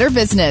 Build your better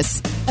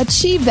business.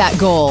 Achieve that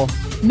goal.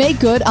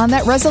 Make good on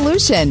that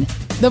resolution.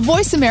 The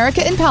Voice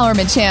America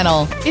Empowerment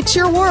Channel. It's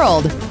your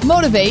world.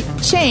 Motivate,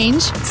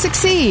 change,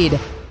 succeed.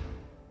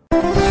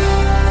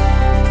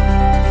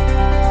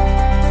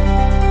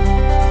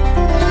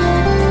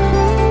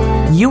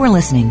 You are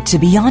listening to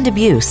Beyond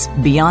Abuse,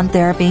 Beyond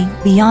Therapy,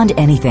 Beyond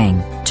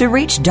Anything. To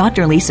reach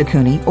Dr. Lisa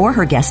Cooney or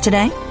her guest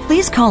today,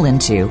 please call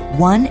into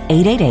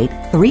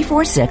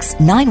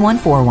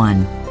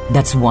 1-888-346-9141.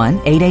 That's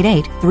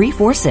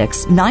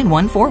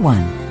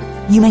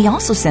 1-888-346-9141. You may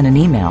also send an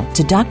email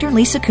to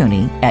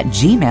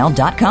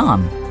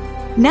drlisacooney@gmail.com.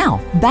 Now,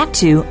 back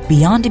to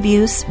Beyond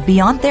Abuse,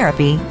 Beyond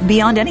Therapy,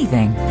 Beyond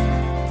Anything.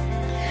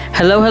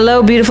 Hello,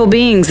 hello, beautiful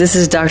beings. This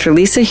is Dr.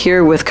 Lisa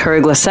here with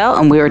Glassell,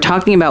 and we are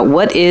talking about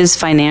what is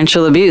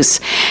financial abuse.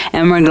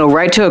 And we're going to go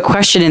right to a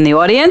question in the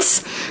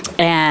audience.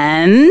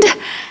 And,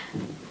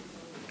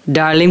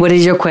 darling, what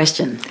is your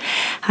question?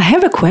 I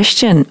have a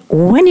question.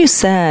 When you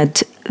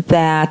said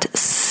that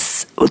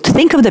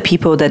think of the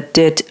people that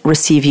did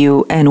receive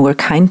you and were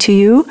kind to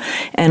you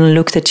and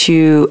looked at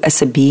you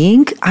as a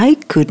being. I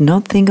could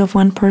not think of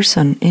one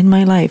person in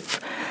my life,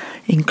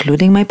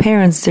 including my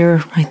parents.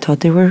 I thought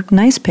they were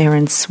nice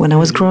parents when I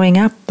was growing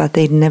up, but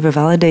they never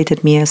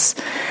validated me as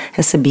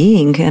a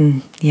being.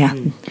 And yeah.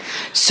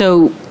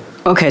 So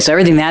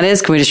everything that is,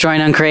 can we destroy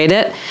and uncreate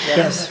it?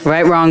 Yes.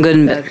 Right, wrong, good,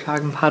 and bad.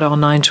 Talking about all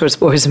 9 shorts,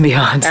 boys, and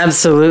beyonds.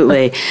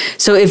 Absolutely.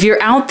 So if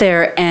you're out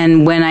there,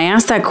 and when I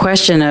asked that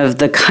question of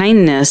the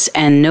kindness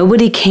and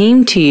nobody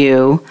came to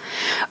you,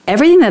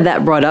 everything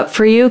that brought up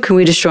for you, can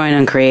we destroy and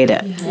uncreate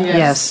it?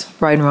 Yes.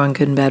 Right and wrong,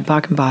 good and bad,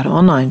 talking about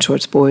all 9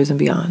 shorts, boys, and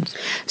beyonds.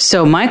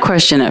 So my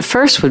question at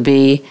first would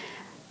be,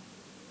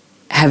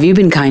 have you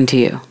been kind to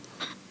you?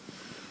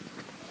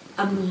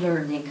 I'm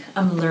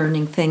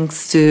learning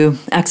thanks to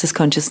Access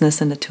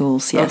Consciousness and the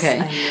tools. Yes.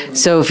 Okay.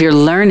 So if you're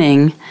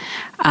learning,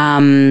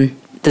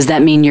 does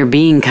that mean you're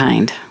being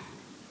kind?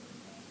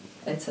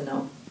 It's a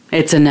no.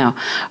 It's a no.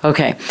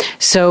 Okay.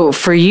 So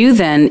for you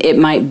then,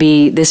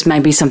 this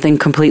might be something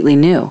completely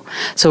new.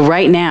 So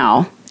right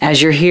now,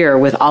 as you're here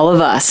with all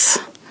of us,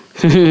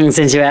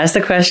 since you asked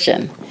the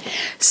question,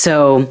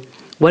 so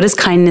what does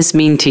kindness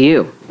mean to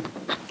you?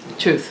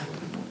 Truth.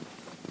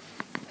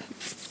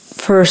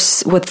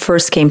 What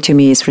first came to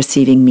me is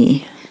receiving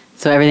me.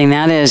 So everything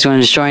that is, you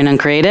want to destroy and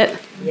uncreate it?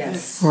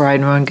 Yes. Right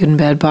and wrong, good and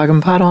bad, bog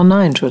and pot, all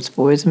 9 shorts,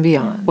 boys, and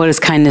beyond. What does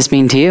kindness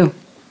mean to you?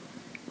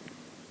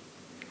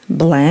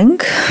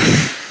 Blank.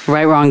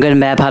 Right, wrong, good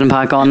and bad, pot and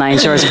pock, all 9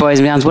 shorts, boys,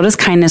 and beyonds. What does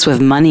kindness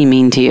with money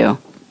mean to you?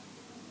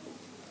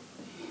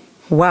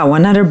 Wow,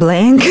 another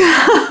blank.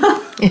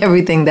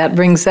 Everything that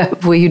brings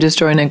up, will you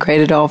destroy and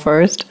uncreate it all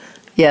first?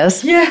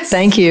 Yes. Yes.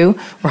 Thank you.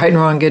 Right and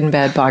wrong, good and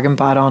bad, bog and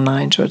pot, all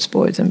 9 shorts,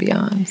 boys, and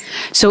beyond.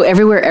 So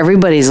everywhere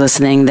everybody's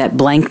listening, that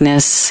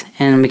blankness,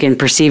 and we can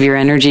perceive your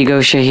energy,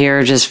 Gosha,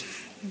 here, just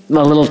a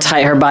little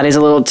tight, her body's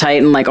a little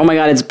tight, and like, oh my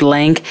God, it's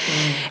blank.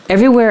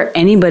 Everywhere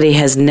anybody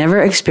has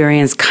never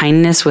experienced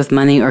kindness with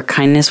money or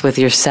kindness with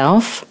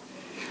yourself,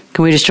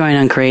 can we destroy and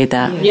uncreate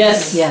that?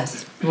 Yes.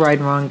 Yes. Right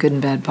and wrong, good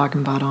and bad, bog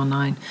and pot, all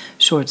 9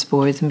 shorts,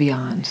 boys, and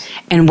beyonds.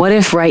 And what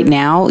if right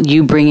now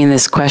you bring in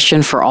this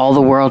question for all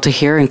the world to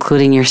hear,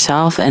 including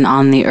yourself and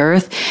on the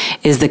earth,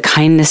 is the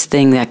kindest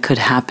thing that could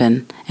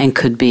happen and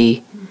could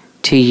be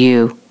to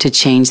you to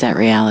change that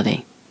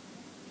reality?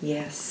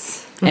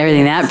 Yes.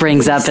 Everything that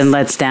brings up and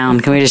lets down,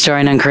 can we destroy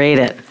and uncreate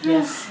it?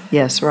 Yes.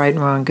 Yes, right and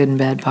wrong, good and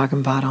bad, bog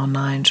and pot, all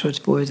 9 shorts,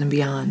 boys, and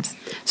beyonds.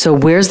 So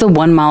where's the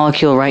one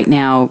molecule right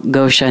now,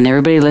 Gosha, and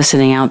everybody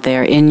listening out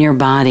there in your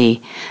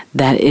body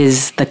that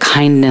is the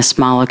kindness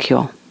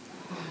molecule?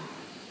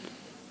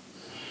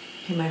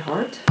 In my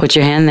heart. Put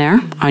your hand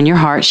there on your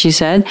heart, she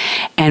said.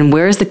 And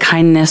where's the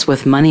kindness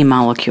with money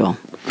molecule?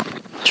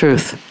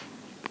 Truth.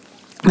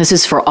 This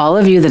is for all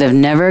of you that have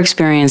never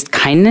experienced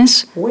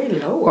kindness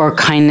or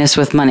kindness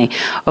with money.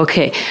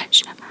 Okay.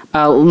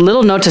 A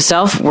little note to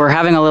self, we're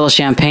having a little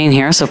champagne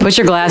here, so put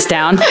your glass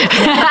down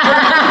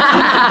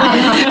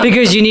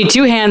because you need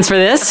 2 hands for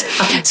this.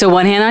 So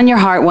one hand on your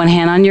heart, one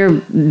hand on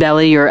your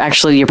belly, your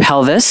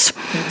pelvis,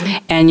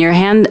 and your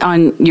hand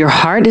on your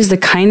heart is the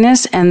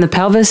kindness, and the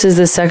pelvis is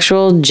the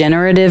sexual,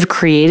 generative,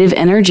 creative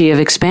energy of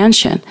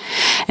expansion.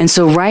 And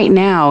so right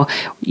now,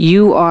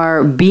 you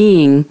are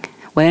being...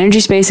 What energy,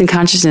 space, and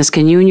consciousness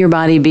can you and your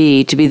body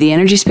be to be the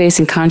energy, space,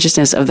 and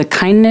consciousness of the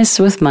kindness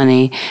with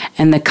money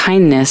and the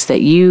kindness that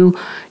you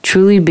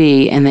truly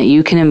be and that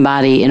you can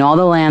embody in all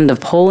the land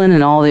of Poland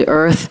and all the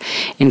earth,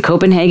 in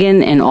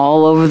Copenhagen and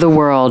all over the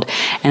world.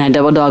 And I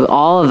double dog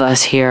all of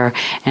us here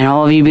and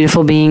all of you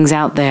beautiful beings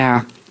out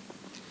there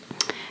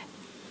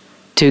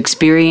to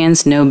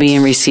experience, know, be,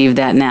 and receive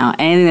that now.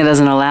 Anything that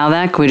doesn't allow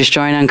that, can we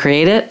destroy and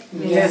uncreate it?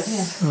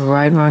 Yes.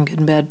 Right, wrong, good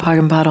and bad, bog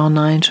and pot, all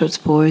 9 shorts,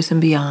 boys,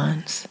 and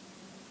beyonds.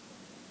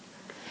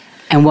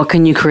 And what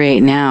can you create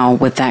now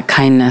with that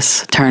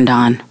kindness turned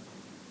on?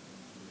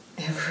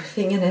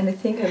 Everything and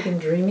anything I've been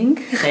dreaming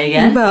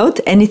again? About.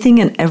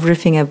 Anything and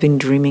everything I've been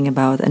dreaming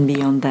about and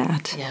beyond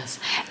that. Yes.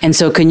 And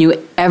so can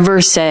you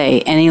ever say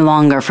any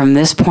longer from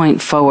this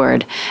point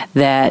forward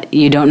that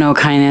you don't know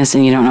kindness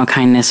and you don't know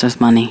kindness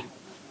with money?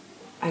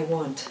 I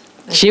won't.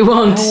 She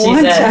won't.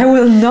 I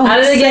will not. How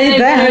did it get any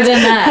better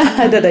than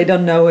that? That I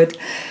don't know it.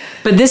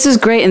 But this is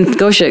great. And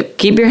Gosha,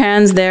 keep your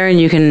hands there and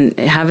you can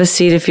have a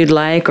seat if you'd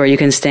like, or you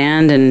can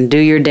stand and do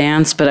your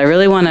dance. But I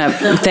really want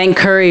to thank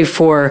Curry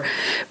for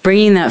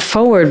bringing that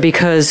forward,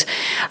 because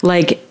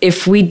like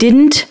if we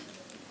didn't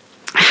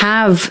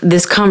have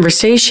this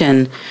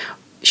conversation,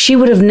 she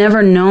would have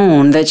never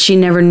known that she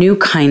never knew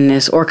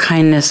kindness or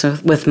kindness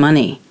with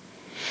money.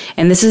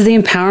 And this is the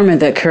empowerment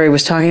that Curry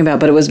was talking about.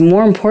 But it was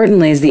more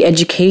importantly is the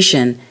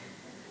education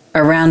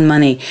around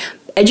money.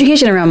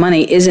 Education around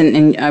money isn't,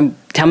 and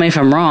tell me if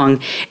I'm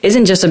wrong,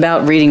 isn't just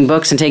about reading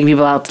books and taking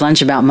people out to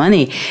lunch about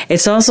money.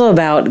 It's also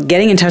about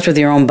getting in touch with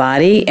your own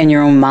body and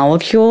your own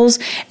molecules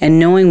and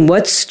knowing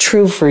what's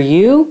true for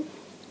you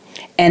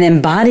and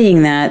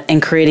embodying that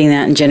and creating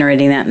that and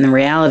generating that in the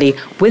reality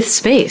with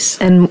space.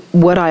 And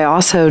what I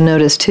also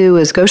noticed too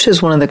is Gosha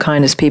is one of the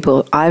kindest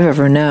people I've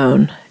ever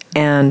known.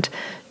 And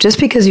just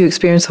because you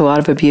experience a lot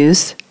of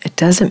abuse, it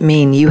doesn't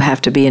mean you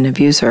have to be an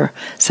abuser.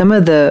 Some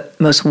of the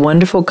most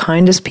wonderful,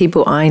 kindest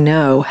people I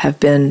know have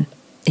been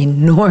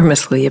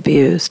enormously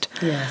abused.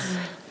 Yes.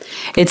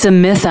 It's a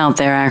myth out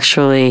there,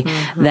 actually,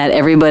 that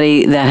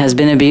everybody that has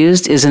been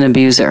abused is an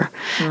abuser.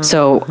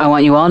 So I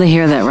want you all to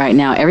hear that right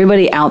now.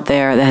 Everybody out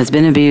there that has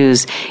been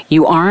abused,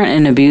 you aren't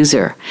an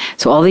abuser.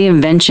 So all the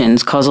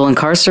inventions, causal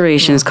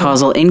incarcerations,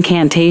 causal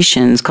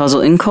incantations,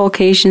 causal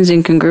inculcations,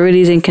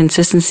 incongruities,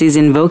 inconsistencies,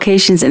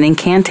 invocations, and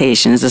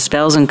incantations, the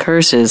spells and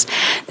curses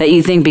that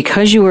you think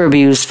because you were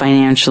abused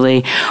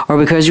financially or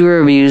because you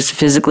were abused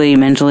physically,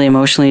 mentally,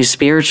 emotionally,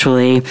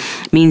 spiritually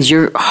means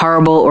you're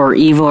horrible or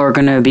evil or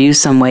going to abuse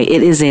some way.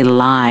 It is a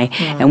lie.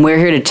 And we're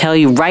here to tell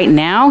you right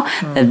now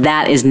that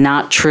that is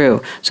not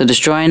true. So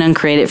destroy and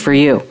uncreate it for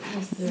you.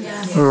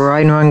 Yes.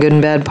 Right and wrong, good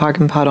and bad, park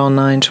and pot, all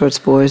nine, shorts,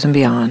 boys, and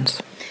beyonds.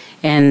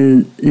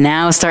 And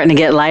now it's starting to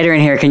get lighter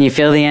in here. Can you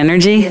feel the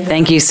energy? Yeah.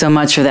 Thank you so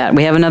much for that.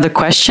 We have another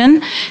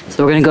question,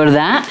 so we're going to go to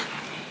that.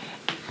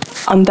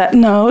 On that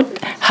note,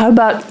 how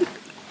about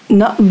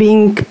not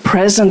being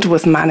present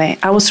with money?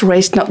 I was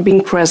raised not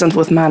being present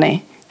with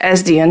money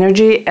as the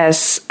energy,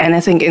 as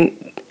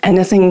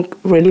anything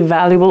really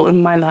valuable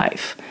in my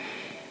life.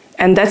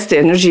 And that's the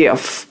energy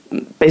of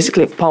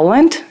basically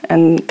Poland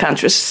and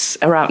countries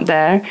around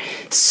there.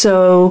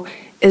 So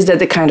is that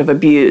the kind of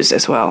abuse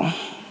as well?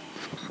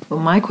 Well,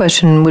 my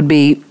question would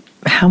be,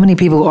 how many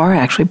people are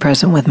actually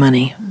present with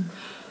money?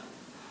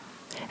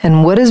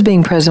 And what does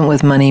being present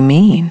with money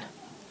mean?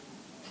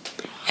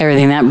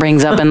 Everything that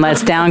brings up and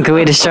lets down, can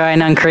we destroy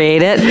and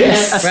uncreate it?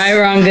 Yes. Right,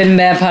 wrong, good and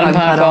bad, pot and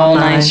pock, all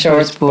nine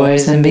shorts,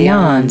 boys and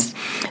beyonds.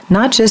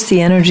 Not just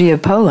the energy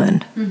of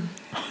Poland.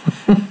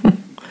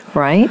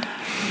 Right?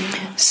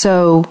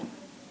 So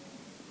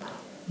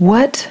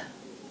what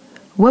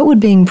would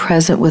being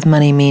present with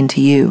money mean to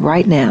you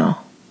right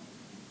now?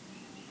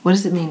 What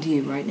does it mean to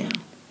you right now?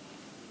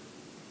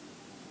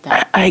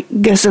 I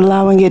guess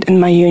allowing it in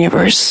my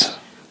universe.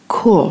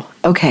 Cool.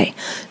 Okay.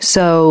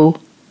 So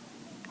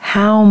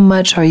how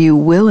much are you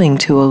willing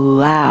to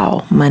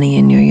allow money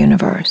in your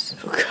universe?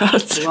 Oh,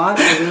 God. A lot,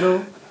 a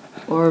little,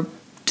 or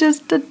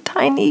just a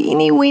tiny,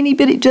 eeny, weeny,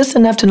 bitty, just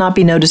enough to not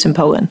be noticed in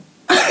Poland?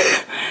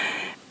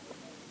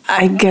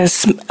 I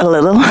guess a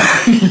little.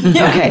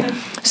 Okay.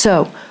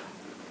 So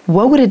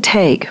what would it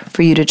take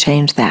for you to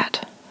change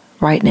that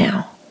right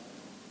now?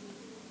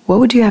 What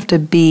would you have to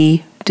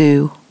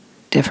do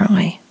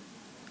differently?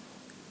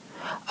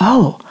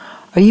 Oh,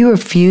 are you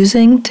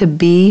refusing to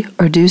be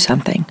or do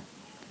something?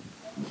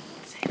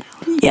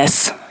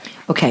 Yes.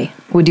 Okay.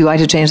 Would you like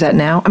to change that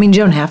now? I mean, you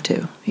don't have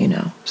to,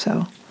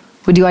 so.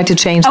 Would you like to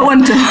change that? I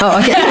want to. Oh,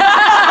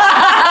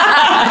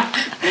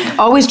 okay.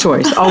 Always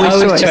choice.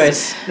 Always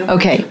choice.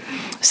 Okay.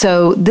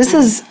 So this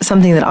is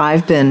something that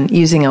I've been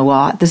using a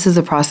lot. This is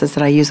a process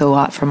that I use a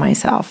lot for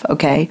myself,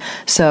 okay?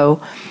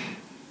 So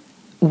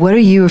what are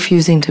you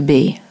refusing to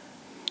be?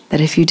 That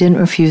if you didn't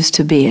refuse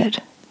to be it,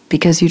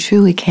 because you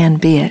truly can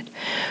be it,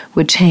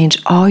 would change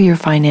all your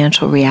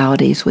financial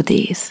realities with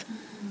ease.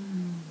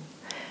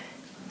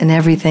 And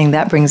everything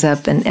that brings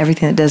up and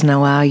everything that doesn't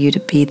allow you to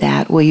be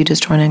that, will you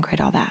destroy and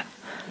uncreate all that?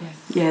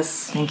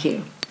 Yes. Thank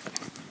you.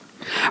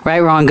 Right,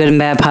 wrong, good and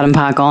bad, pot and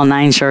pock, all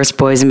nine shorts,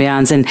 boys and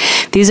beyonds. And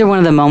these are one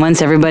of the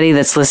moments, everybody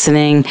that's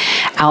listening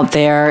out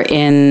there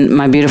in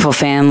my beautiful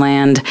fan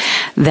land,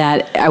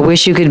 that I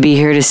wish you could be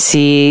here to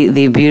see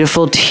the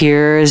beautiful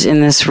tears in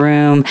this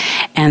room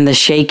and the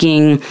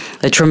shaking,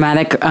 the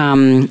traumatic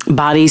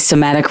body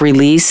somatic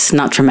release,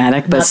 not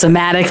traumatic, but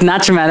somatic,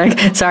 not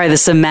traumatic, sorry, the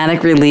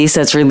somatic release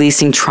that's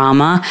releasing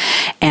trauma.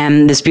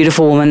 And this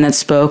beautiful woman that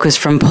spoke was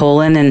from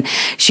Poland, and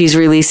she's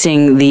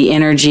releasing the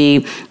energy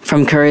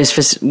from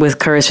with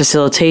Courage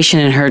Facilitation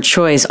and her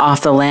choice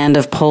off the land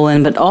of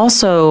Poland, but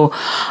also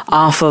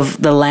off of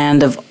the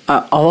land of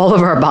all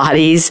of our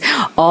bodies,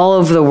 all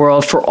over the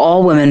world, for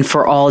all women,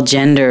 for all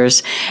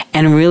genders,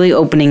 and really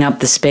opening up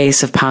the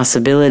space of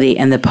possibility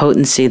and the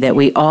potency that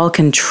we all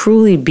can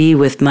truly be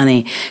with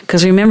money.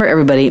 Because remember,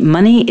 everybody,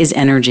 money is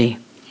energy.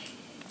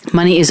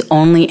 Money is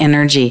only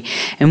energy,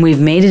 and we've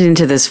made it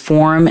into this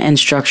form and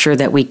structure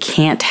that we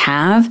can't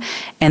have,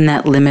 and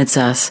that limits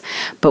us.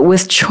 But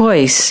with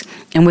choice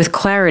and with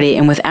clarity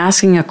and with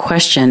asking a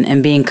question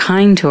and being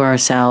kind to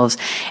ourselves,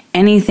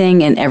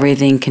 anything and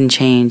everything can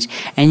change,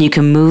 and you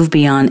can move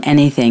beyond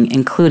anything,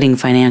 including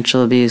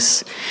financial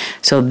abuse.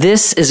 So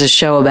this is a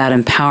show about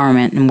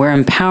empowerment, and we're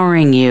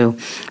empowering you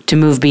to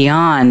move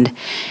beyond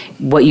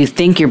what you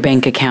think your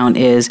bank account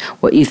is,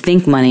 what you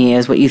think money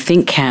is, what you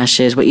think cash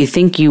is, what you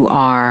think you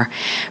are,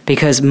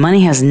 because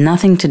money has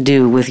nothing to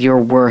do with your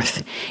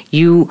worth.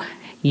 You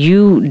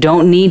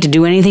don't need to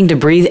do anything to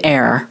breathe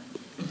air,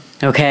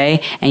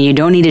 okay? And you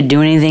don't need to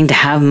do anything to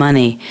have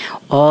money.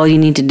 All you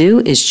need to do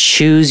is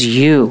choose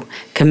you,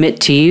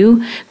 commit to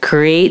you,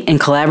 create and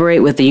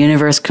collaborate with the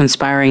universe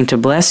conspiring to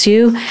bless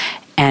you,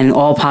 and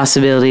all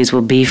possibilities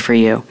will be for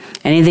you.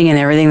 Anything and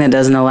everything that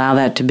doesn't allow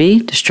that to be,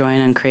 destroy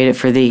and uncreate it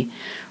for thee.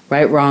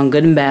 Right, wrong,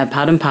 good and bad,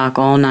 pot and pock,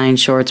 all nine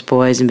shorts,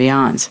 boys and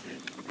beyonds.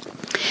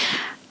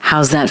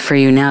 How's that for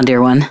you now,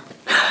 dear one?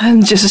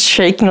 I'm just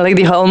shaking, like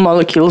the whole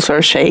molecules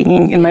are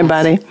shaking in my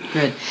body.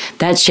 Good.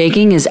 That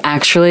shaking is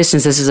actually,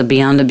 since this is a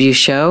Beyond Abuse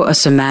show, a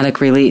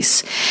somatic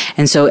release.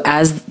 And so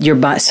as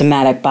your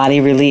somatic body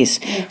release,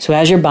 so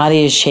as your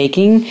body is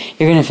shaking,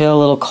 you're going to feel a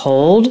little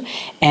cold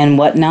and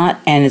whatnot,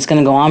 and it's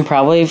going to go on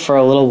probably for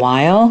a little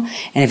while.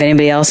 And if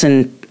anybody else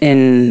in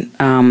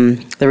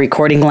the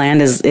recording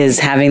land is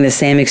having the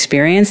same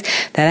experience,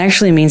 that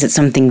actually means that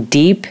something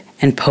deep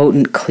and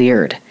potent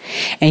cleared.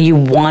 And you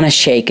want to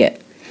shake it.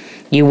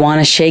 You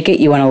want to shake it.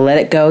 You want to let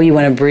it go. You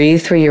want to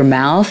breathe through your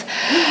mouth,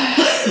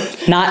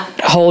 not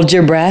hold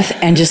your breath,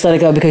 and just let it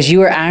go, because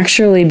you are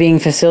actually being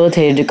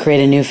facilitated to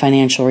create a new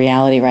financial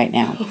reality right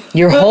now.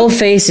 Your whole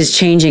face is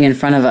changing in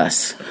front of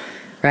us,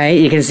 right?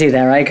 You can see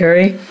that, right,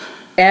 Curry?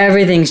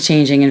 Everything's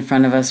changing in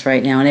front of us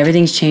right now, and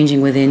everything's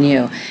changing within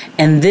you.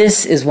 And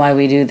this is why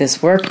we do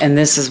this work, and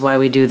this is why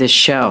we do this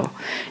show.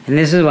 And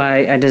this is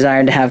why I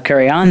desired to have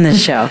Curry on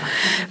this show,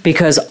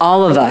 because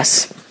all of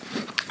us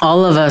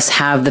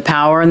have the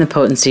power and the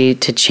potency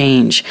to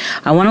change.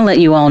 I want to let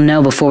you all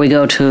know before we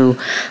go to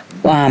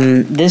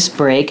this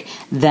break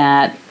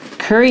that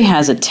Curry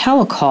has a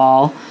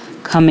telecall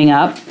coming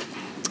up.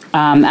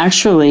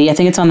 Actually, I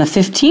think it's on the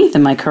 15th.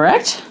 Am I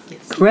correct?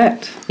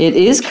 Correct. It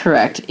is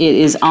correct. It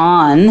is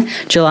on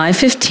July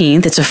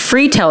 15th. It's a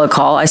free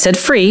telecall. I said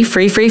free,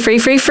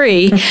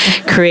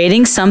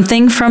 creating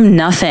something from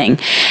nothing.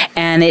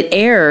 And it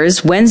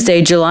airs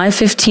Wednesday, July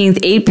 15th,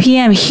 8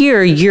 p.m.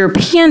 here,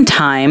 European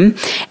time.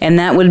 And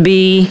that would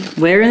be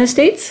where in the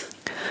States?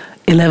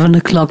 11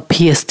 o'clock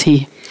PST.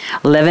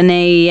 11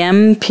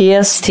 a.m.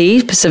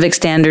 PST, Pacific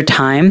Standard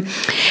Time.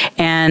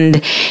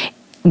 And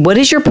what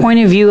is your point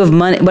of view of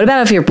money? What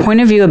about if your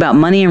point of view about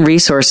money and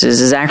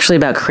resources is actually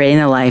about creating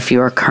the life you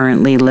are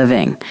currently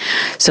living?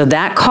 So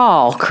that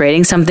call,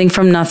 creating something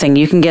from nothing,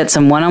 you can get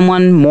some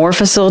one-on-one more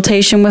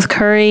facilitation with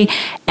Curry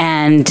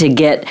and to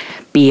get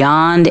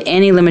beyond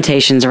any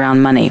limitations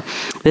around money.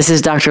 This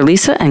is Dr.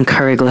 Lisa and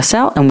Curry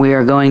Glassell, and we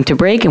are going to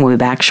break, and we'll be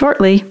back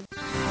shortly.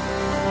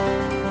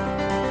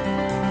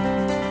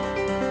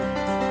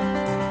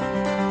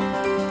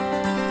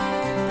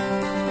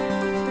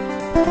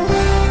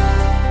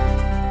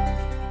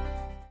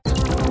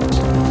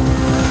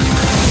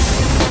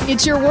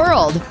 It's your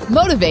world.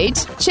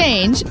 Motivate,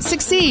 change,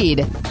 succeed.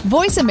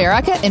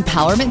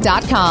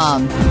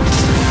 VoiceAmericaEmpowerment.com.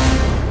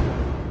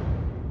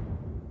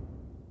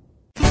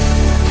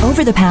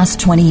 Over the past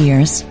 20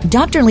 years,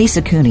 Dr.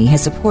 Lisa Cooney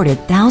has supported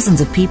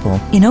thousands of people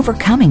in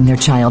overcoming their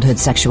childhood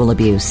sexual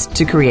abuse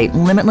to create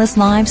limitless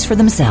lives for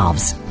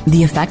themselves.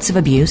 The effects of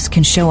abuse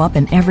can show up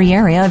in every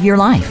area of your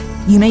life.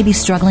 You may be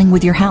struggling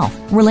with your health,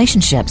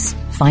 relationships,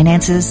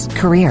 finances,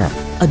 career.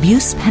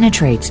 Abuse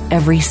penetrates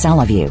every cell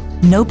of you.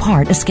 No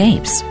part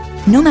escapes.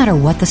 No matter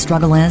what the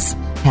struggle is,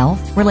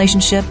 health,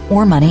 relationship,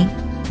 or money,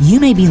 you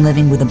may be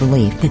living with a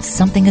belief that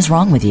something is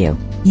wrong with you.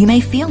 You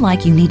may feel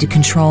like you need to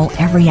control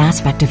every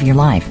aspect of your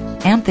life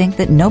and think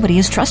that nobody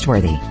is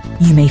trustworthy.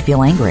 You may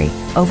feel angry,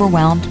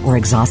 overwhelmed, or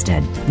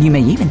exhausted. You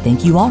may even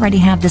think you already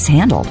have this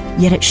handled,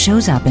 yet it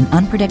shows up in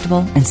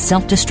unpredictable and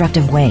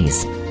self-destructive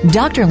ways.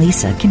 Dr.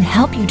 Lisa can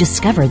help you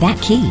discover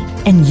that key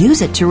and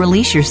use it to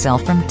release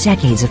yourself from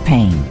decades of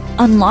pain.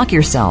 Unlock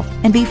yourself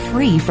and be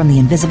free from the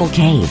invisible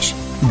cage.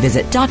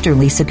 Visit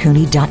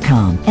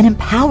drlisacooney.com and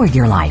empower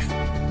your life.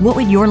 What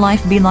would your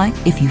life be like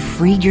if you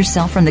freed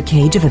yourself from the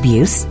cage of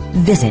abuse?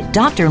 Visit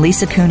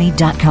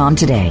drlisacooney.com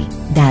today.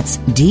 That's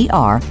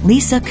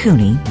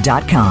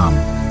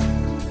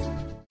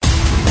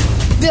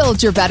drlisacooney.com.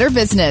 Build your better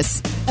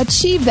business.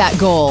 Achieve that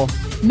goal.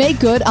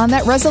 Make good on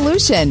that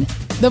resolution.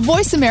 The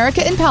Voice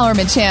America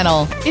Empowerment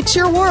Channel. It's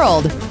your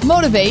world.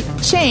 Motivate,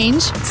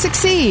 change,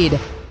 succeed.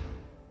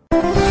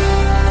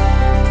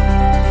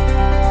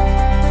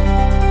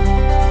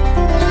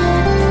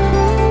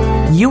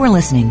 You are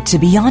listening to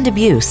Beyond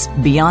Abuse,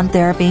 Beyond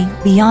Therapy,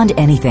 Beyond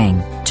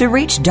Anything. To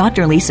reach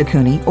Dr. Lisa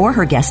Cooney or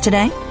her guest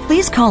today,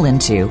 please call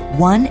into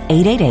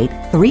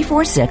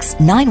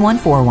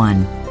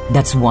 1-888-346-9141.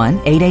 That's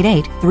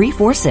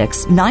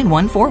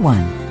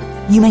 1-888-346-9141.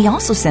 You may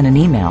also send an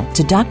email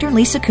to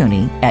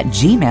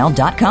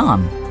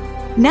drlisacooney@gmail.com.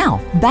 Now,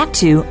 back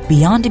to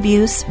Beyond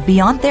Abuse,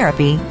 Beyond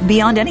Therapy,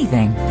 Beyond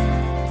Anything.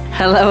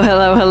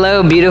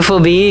 Hello, beautiful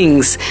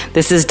beings.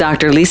 This is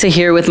Dr. Lisa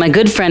here with my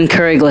good friend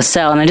Curry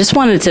Glassell, and I just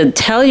wanted to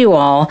tell you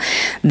all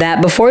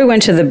that before we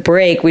went to the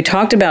break, we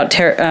talked about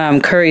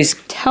Curry's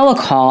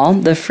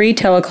telecall, the free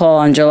telecall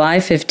on July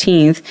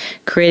 15th,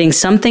 creating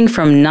something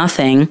from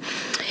nothing.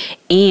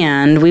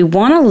 And we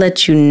want to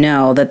let you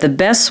know that the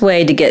best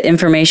way to get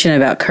information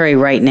about Curry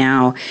right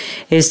now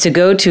is to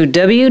go to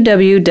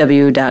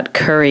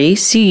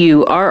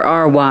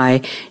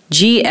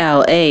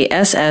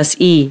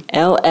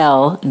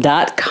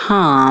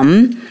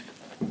www.curryglassell.com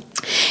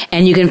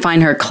And you can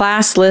find her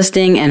class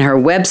listing and her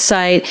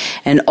website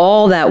and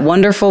all that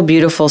wonderful,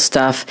 beautiful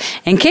stuff.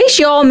 In case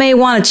you all may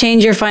want to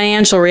change your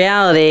financial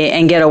reality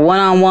and get a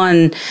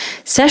one-on-one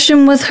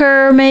session with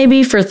her,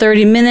 maybe for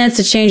 30 minutes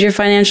to change your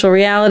financial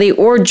reality,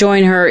 or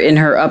join her in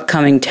her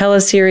upcoming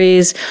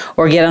teleseries,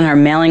 or get on her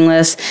mailing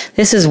list.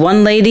 This is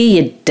one lady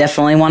you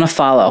definitely want to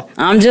follow.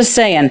 I'm just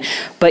saying.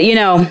 But,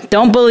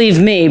 don't believe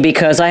me,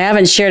 because I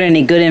haven't shared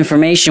any good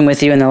information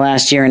with you in the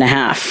last year and a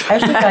half.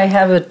 Actually, I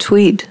have a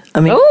tweet.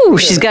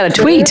 She's got a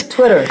tweet.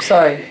 Twitter,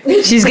 sorry.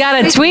 She's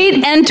got a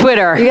tweet and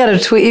Twitter. You got a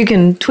tweet. You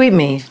can tweet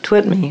me.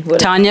 Whatever.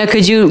 Tanya,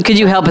 could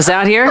you help us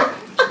out here?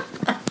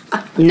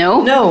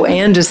 No? No,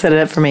 Ann just set it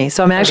up for me.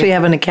 So I'm actually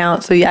have an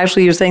account. So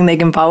you're saying they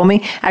can follow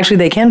me? Actually,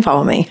 they can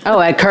follow me. Oh,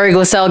 at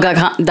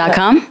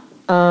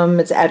curryglassell.com?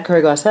 It's at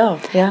Curry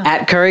Glassell. Yeah.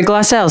 At Curry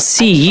Glassell.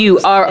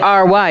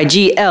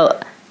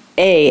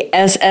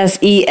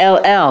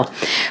 CurryGlassell.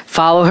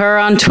 Follow her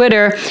on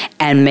Twitter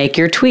and make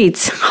your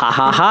tweets. Ha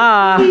ha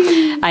ha.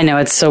 I know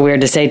it's so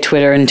weird to say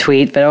Twitter and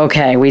tweet, but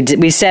okay,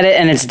 we said it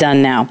and it's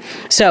done now.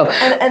 So,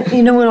 and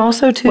you know what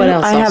also too? What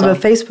else I have also? a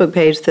Facebook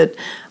page that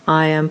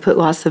I put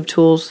lots of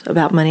tools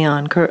about money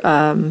on.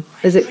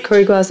 Is it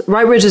Curry Glass?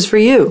 Right Riches for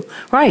You.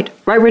 Right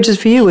Riches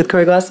for You with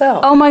Curry Glassell.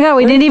 oh my God,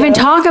 we didn't even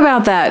talk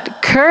about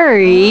that.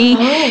 Curry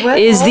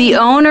is the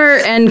owner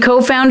and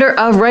co-founder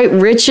of Right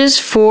Riches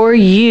for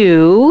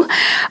You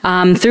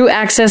through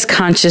Access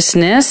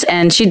Consciousness,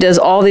 and she does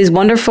all these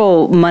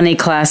wonderful money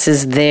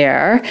classes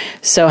there.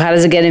 So how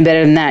does it get any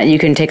better than that? You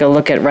can take a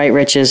look at Right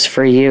Riches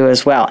for You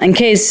as well, in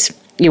case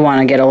you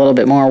want to get a little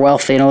bit more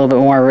wealthy and a little bit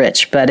more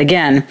rich. But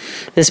again,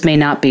 this may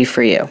not be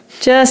for you.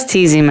 Just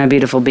teasing, my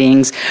beautiful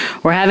beings.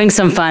 We're having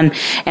some fun,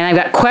 and I've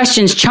got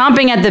questions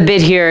chomping at the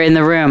bit here in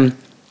the room.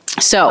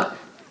 So,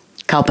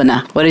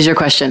 Kalpana, what is your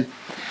question?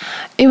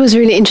 It was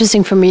really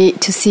interesting for me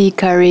to see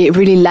Curry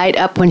really light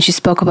up when she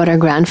spoke about her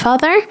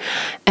grandfather.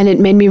 And it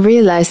made me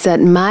realize that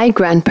my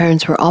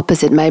grandparents were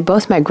opposite.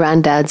 Both my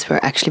granddads were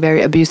actually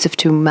very abusive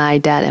to my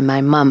dad and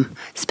my mom,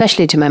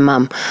 especially to my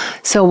mom.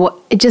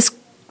 So it just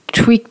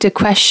tweaked the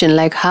question,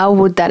 like, how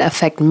would that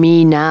affect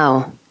me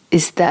now?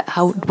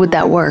 How would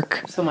that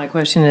work? So my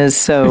question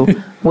is,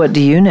 what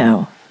do you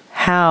know?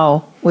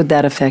 How would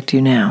that affect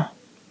you now?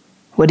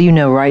 What do you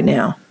know right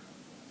now?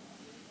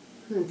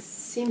 It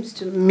seems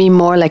to me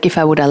more like if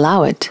I would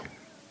allow it.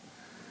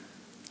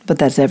 But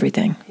that's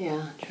everything.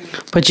 Yeah,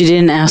 true. But you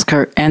didn't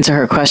answer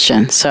her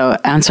question. So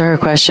answer her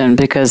question,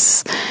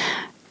 because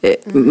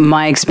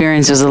my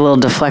experience was a little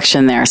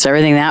deflection there. So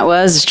everything that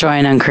was, destroy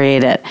and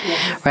uncreate it.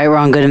 Yes. Right,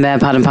 wrong, good and bad,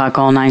 pot and pock,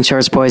 all nine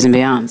shorts, boys and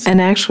beyonds. And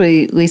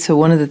actually, Lisa,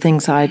 one of the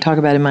things I talk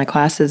about in my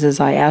classes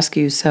is I ask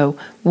you, so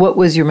what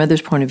was your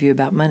mother's point of view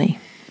about money?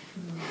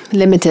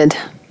 Limited.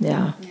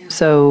 Yeah.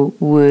 So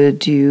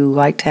would you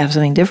like to have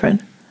something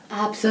different?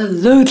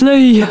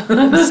 Absolutely.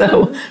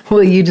 So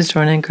will you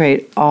destroy and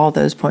create all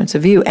those points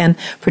of view? And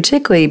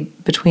particularly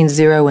between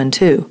 0 and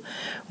 2,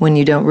 when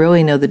you don't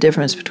really know the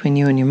difference between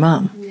you and your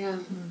mom. Yeah.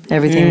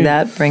 Everything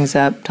that brings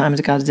up times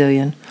a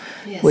godzillion,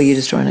 will you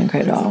destroy and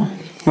create it all?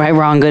 Right,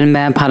 wrong, good and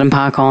bad, pot and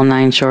pock, all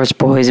nine shorts,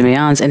 boys and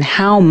beyonds. And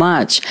how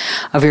much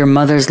of your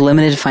mother's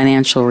limited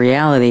financial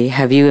reality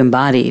have you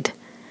embodied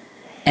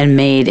and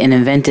made and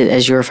invented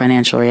as your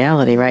financial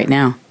reality right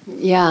now?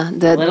 Yeah, A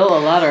little,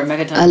 a lot, or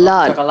megatons? A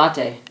lot.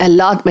 Latte. A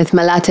lot with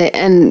my latte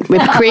and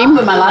whipped cream.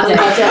 With my latte.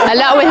 a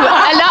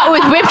lot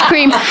with whipped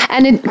cream,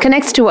 and it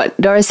connects to what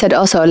Doris said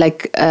also,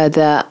 like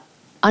the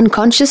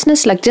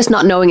unconsciousness, like just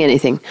not knowing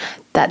anything.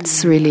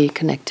 That's really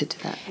connected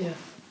to that. Yeah.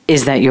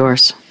 Is that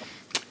yours?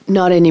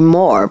 Not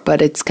anymore,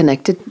 but it's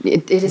connected.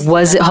 It is.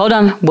 Was it? Hold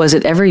on. Was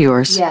it ever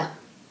yours? Yeah.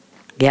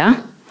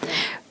 Yeah.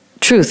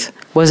 Truth.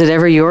 Was it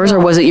ever yours, or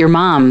was it your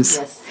mom's?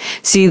 Yes.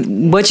 See,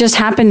 what just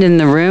happened in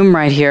the room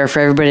right here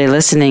for everybody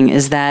listening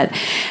is that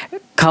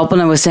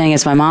Kalpana was saying,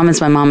 it's my mom, it's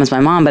my mom, it's my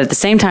mom. But at the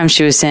same time,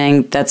 she was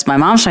saying, that's my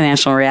mom's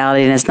financial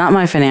reality and it's not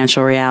my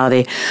financial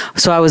reality.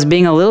 So I was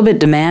being a little bit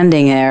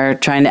demanding there,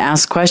 trying to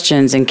ask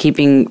questions and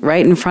keeping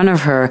right in front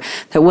of her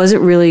that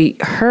wasn't really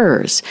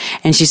hers.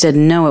 And she said,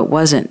 no, it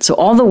wasn't. So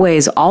all the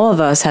ways all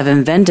of us have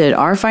invented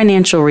our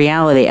financial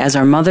reality as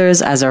our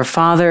mothers, as our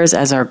fathers,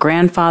 as our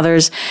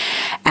grandfathers,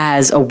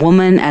 as a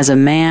woman, as a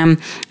man,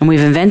 and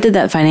we've invented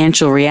that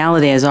financial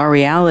reality as our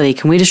reality.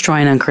 Can we destroy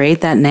and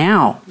uncreate that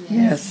now?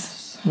 Yes.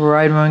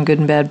 Right, wrong, good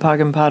and bad,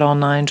 pocket and pot, all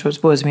nine shorts,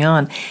 boys and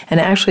beyond. And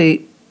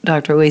actually,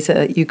 Dr.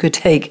 Lisa, you could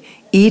take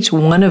each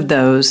one of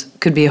those,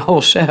 could be a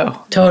whole show.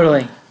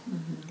 Totally.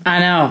 I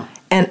know.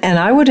 And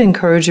I would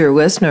encourage your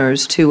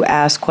listeners to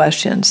ask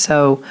questions.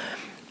 So,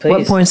 Please.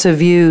 What points of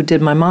view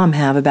did my mom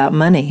have about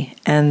money?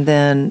 And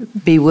then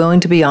be willing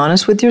to be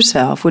honest with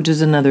yourself, which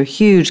is another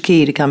huge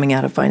key to coming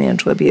out of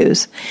financial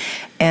abuse.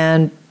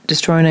 And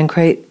destroy and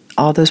create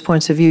all those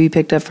points of view you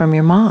picked up from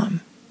your mom.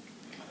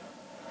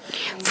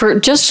 For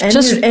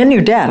and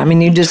your dad. I mean,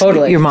 you just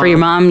totally your mom, for your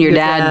mom, your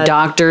dad,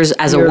 doctors,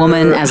 as a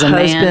woman, as a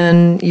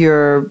man,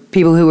 your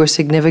people who were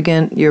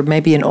significant. Your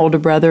maybe an older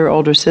brother,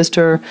 older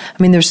sister.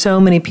 I mean, there's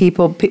so many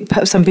people.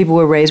 Some people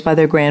were raised by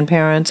their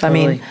grandparents.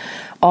 Totally. I mean,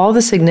 all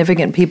the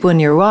significant people in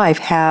your life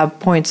have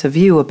points of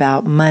view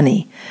about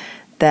money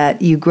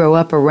that you grow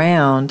up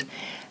around.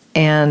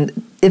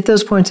 And if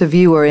those points of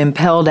view are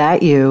impelled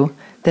at you,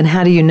 then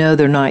how do you know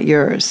they're not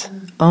yours?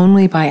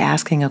 Only by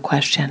asking a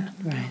question.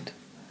 Right.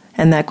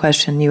 And that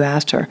question you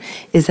asked her,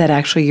 is that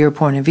actually your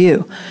point of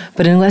view?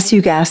 But unless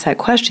you ask that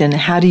question,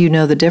 how do you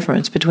know the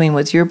difference between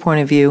what's your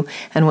point of view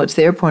and what's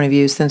their point of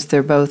view, since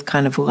they're both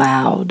kind of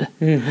loud?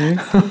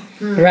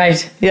 Mm-hmm.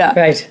 Right. Yeah.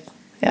 Right.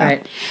 Yeah.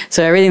 Right.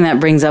 So everything that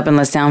brings up and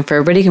lets down for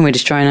everybody, can we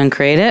destroy and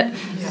uncreate it?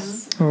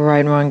 Yes. Right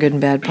and wrong, good and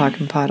bad,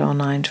 POC and POD, all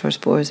nine, shorts,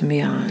 boys, and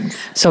beyonds.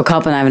 So,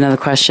 Kalpan, I have another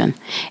question.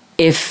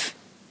 If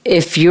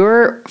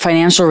your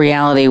financial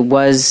reality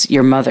was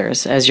your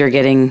mother's, as you're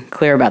getting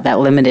clear about that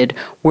limited,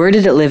 where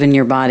did it live in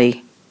your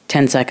body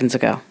 10 seconds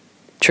ago?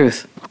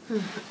 Truth.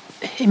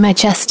 In my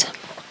chest.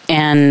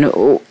 And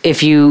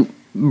if you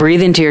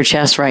breathe into your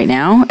chest right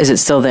now, is it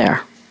still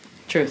there?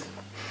 Truth.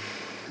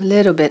 A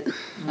little bit.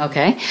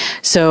 Okay.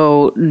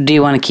 So do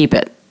you want to keep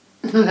it?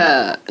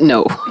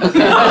 No.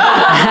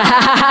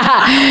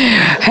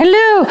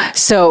 Hello.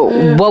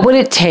 So what would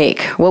it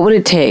take? What would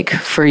it take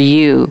for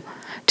you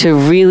to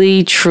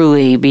really,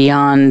 truly,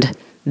 beyond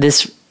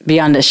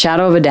a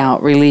shadow of a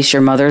doubt, release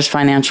your mother's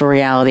financial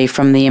reality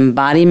from the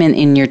embodiment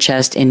in your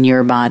chest, in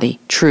your body?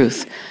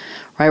 Truth.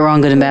 Right, wrong,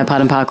 good and bad,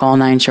 POD and POC, all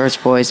nine, shorts,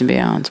 boys, and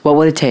beyonds. What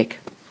would it take?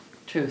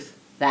 Truth.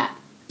 That.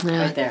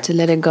 Right there. To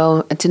let it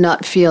go, to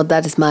not feel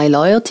that is my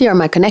loyalty or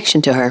my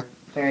connection to her.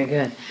 Very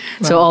good.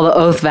 So all the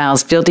oath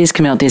vows, fealties,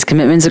 communities,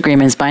 commitments,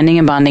 agreements, binding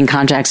and bonding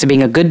contracts to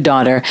being a good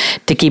daughter,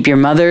 to keep your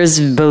mother's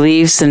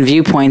beliefs and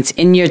viewpoints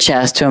in your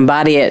chest, to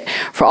embody it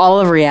for all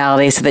of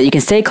reality so that you can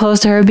stay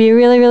close to her, be a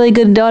really, really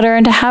good daughter,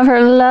 and to have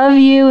her love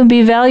you and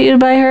be valued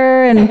by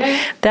her. And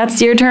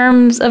that's your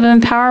terms of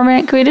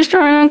empowerment. Can we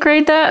destroy and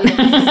uncreate that?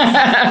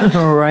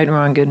 Right and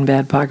wrong, good and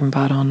bad, POC and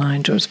POD, all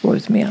nine, shorts,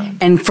 boys, and beyonds.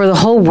 And for the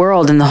whole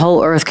world and the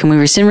whole earth, can we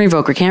rescind,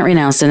 revoke, recant,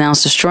 renounce,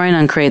 denounce, destroy, and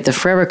uncreate the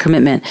forever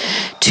commitment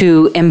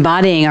to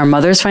embodying our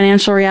mother's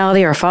financial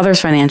reality, our father's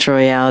financial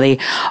reality,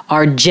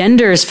 our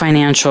gender's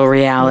financial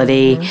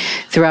reality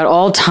throughout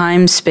all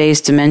time,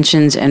 space,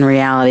 dimensions, and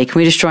reality? Can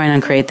we destroy and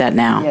uncreate that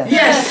now?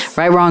 Yes.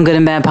 Right, wrong, good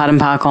and bad, POD and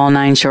POC, all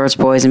nine, shorts,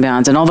 boys, and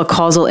beyonds, and all the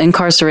causal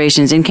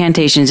incarcerations,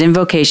 incantations,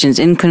 invocations,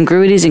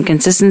 incongruities,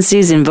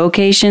 inconsistencies,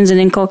 invocations,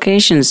 and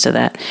inculcations to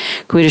that.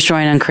 Can we destroy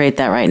and uncreate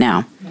that right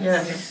now?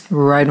 Yes.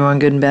 Right and wrong,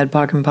 good and bad,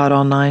 POC and POD,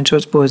 all nine,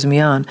 shorts, boys, and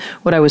beyond.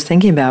 What I was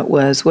thinking about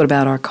was, what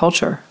about our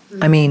culture?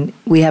 I mean,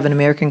 we have an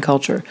American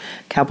culture.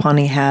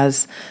 Kalpani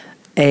has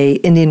a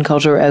Indian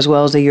culture as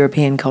well as a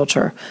European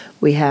culture.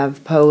 We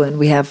have Poland.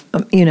 We have,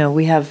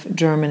 we have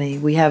Germany.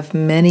 We have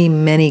many,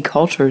 many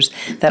cultures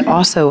that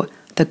also,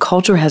 the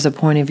culture has a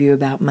point of view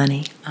about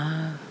money.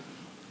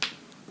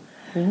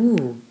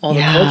 All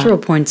the cultural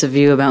points of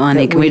view about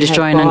money. Can we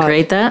destroy and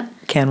uncreate that?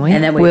 Can we?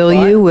 And that Will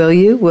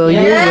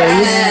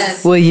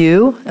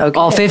you? Okay.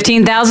 All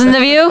 15,000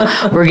 of you,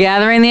 we're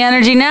gathering the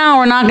energy now.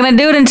 We're not going to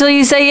do it until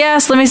you say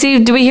yes. Let me see.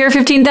 Do we hear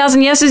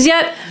 15,000 yeses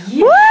yet?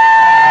 Woo!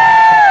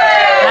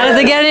 How does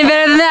it get any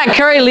better than that?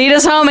 Curry, lead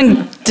us home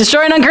and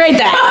destroy and uncreate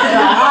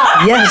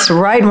that. Yes,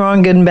 right and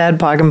wrong, good and bad,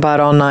 POC and POD,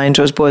 all nine,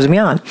 shorts, boys, and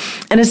beyond.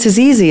 And it's as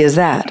easy as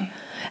that.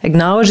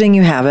 Acknowledging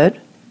you have it,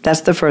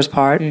 that's the first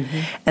part,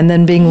 and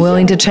then being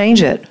willing to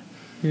change it.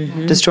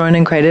 Destroy and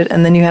uncreate it,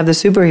 and then you have the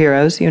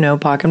superheroes,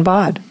 POC and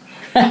POD.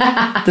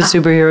 The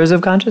superheroes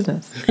of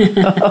consciousness.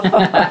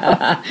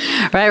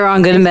 Right,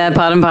 wrong, good and bad,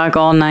 POD and POC,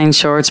 all nine,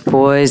 shorts,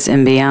 boys,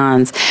 and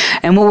beyonds.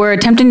 And what we're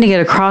attempting to get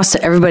across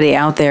to everybody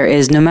out there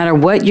is, no matter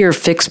what your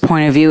fixed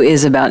point of view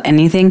is about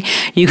anything,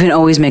 you can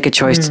always make a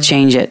choice to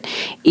change it.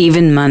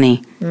 Even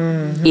money.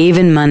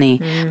 Even money.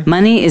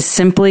 Money is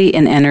simply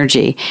an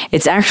energy.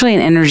 It's actually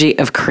an energy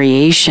of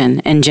creation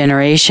and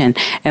generation.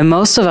 And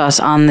most of us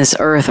on this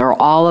earth are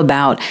all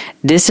about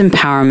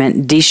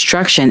disempowerment,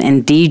 destruction,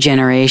 and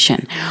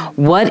degeneration.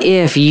 What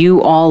if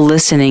you all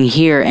listening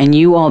here and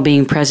you all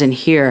being present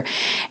here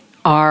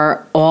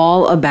are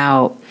all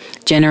about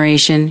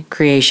generation,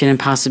 creation, and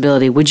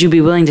possibility? Would you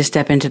be willing to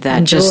step into that?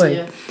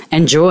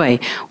 And joy.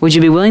 Would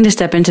you be willing to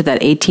step into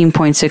that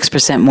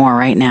 18.6% more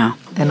right now?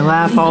 And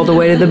laugh all the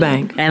way to the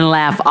bank. And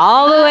laugh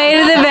all the way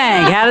to the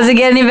bank. How does it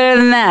get any better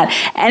than that?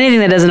 Anything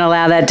that doesn't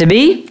allow that to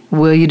be?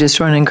 Will you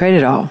destroy and uncreate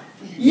it all?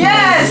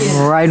 Yes!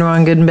 Right and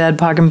wrong, good and bad,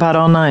 POC and POD,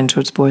 all nine,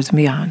 shorts, boys, and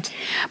beyond.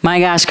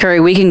 My gosh, Curry,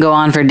 we can go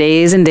on for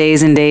days and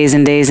days and days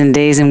and days and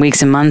days and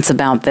weeks and months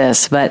about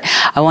this, but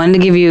I wanted to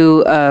give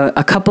you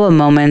a couple of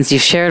moments.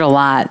 You've shared a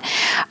lot,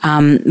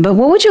 but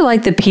what would you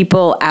like the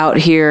people out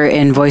here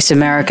in Voice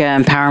America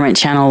Empowerment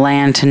Channel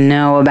land to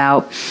know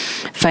about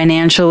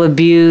financial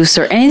abuse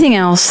or anything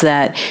else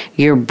that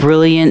your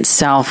brilliant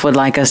self would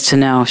like us to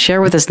know?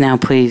 Share with us now,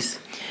 please.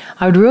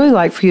 I would really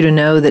like for you to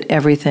know that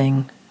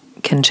everything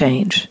can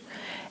change,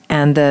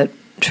 and that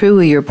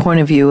truly your point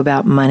of view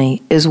about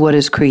money is what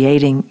is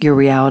creating your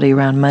reality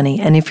around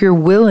money. And if you're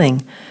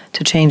willing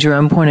to change your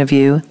own point of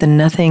view, then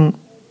nothing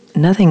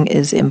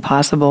is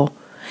impossible.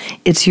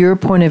 It's your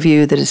point of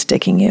view that is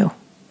sticking you.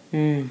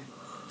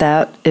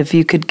 That if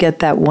you could get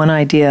that one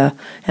idea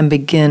and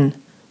begin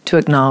to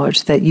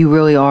acknowledge that you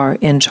really are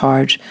in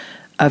charge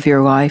of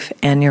your life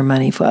and your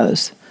money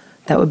flows.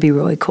 That would be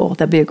really cool.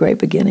 That'd be a great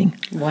beginning.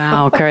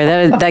 Wow, Carrie,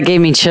 that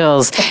gave me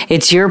chills.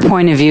 It's your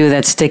point of view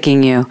that's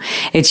sticking you.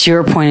 It's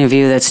your point of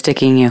view that's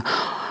sticking you.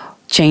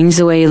 Change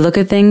the way you look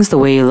at things. The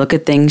way you look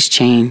at things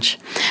change.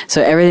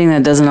 So everything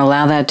that doesn't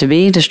allow that to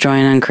be, destroy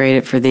and uncreate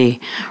it for thee.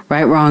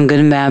 Right, wrong, good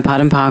and bad,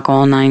 pot and pock,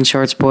 all 9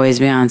 shorts, boys,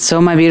 beyond.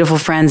 So my beautiful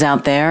friends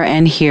out there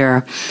and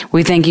here,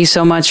 we thank you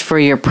so much for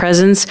your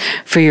presence,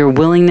 for your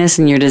willingness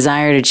and your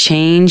desire to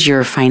change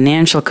your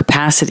financial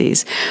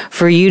capacities,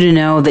 for you to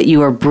know that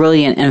you are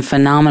brilliant and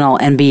phenomenal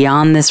and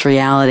beyond this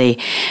reality.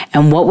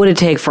 And what would it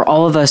take for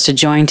all of us to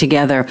join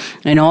together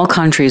in all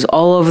countries,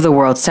 all over the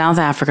world, South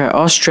Africa,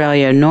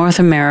 Australia, North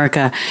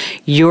America,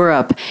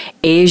 Europe,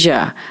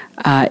 Asia,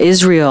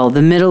 Israel,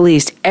 the Middle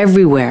East,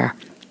 everywhere,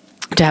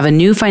 to have a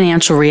new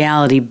financial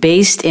reality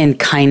based in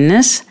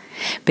kindness,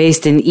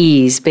 based in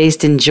ease,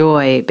 based in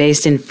joy,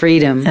 based in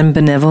freedom. And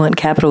benevolent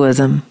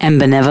capitalism. So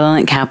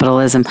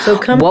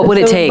what would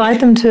it take?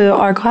 Invite them to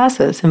our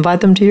classes.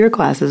 Invite them to your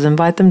classes.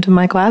 Invite them to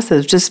my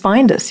classes. Just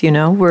find us,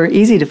 We're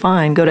easy to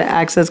find. Go to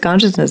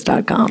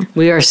accessconsciousness.com.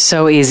 We are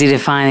so easy to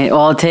find.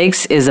 All it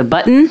takes is a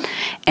button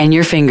and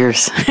your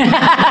fingers.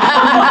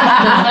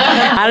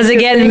 How does it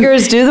get?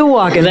 Fingers do the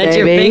walking, Let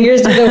your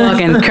fingers do the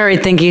walking. Curry,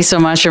 thank you so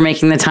much for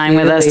making the time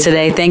with us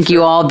today. Thank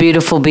you all,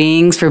 beautiful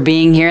beings, for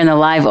being here in the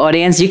live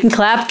audience. You can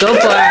clap. Go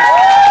for it.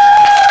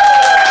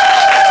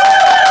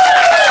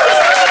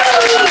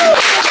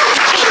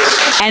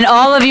 And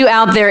all of you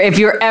out there, if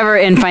you're ever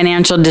in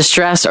financial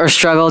distress or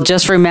struggle,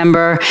 just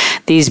remember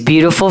these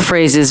beautiful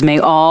phrases. May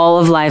all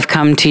of life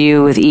come to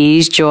you with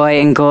ease, joy,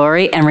 and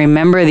glory. And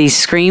remember these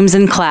screams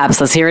and claps.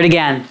 Let's hear it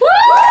again.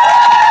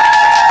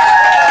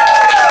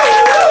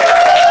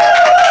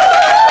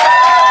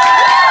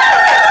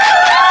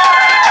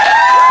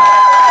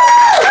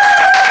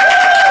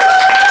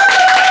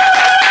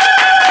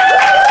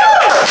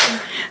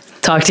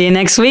 Talk to you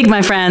next week,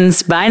 my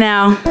friends. Bye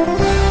now.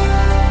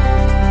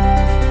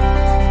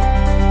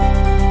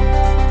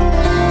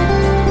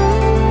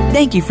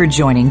 Thank you for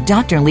joining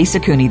Dr. Lisa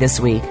Cooney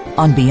this week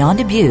on Beyond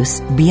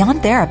Abuse,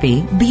 Beyond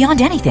Therapy,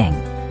 Beyond Anything.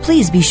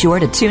 Please be sure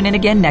to tune in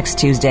again next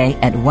Tuesday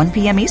at 1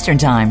 p.m. Eastern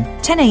Time,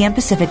 10 a.m.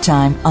 Pacific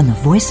Time on the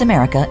Voice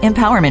America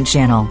Empowerment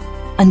Channel.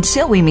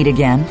 Until we meet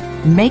again,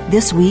 make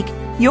this week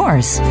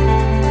yours.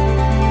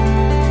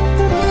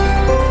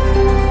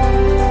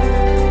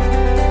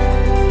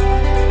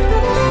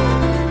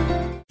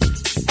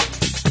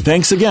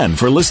 Thanks again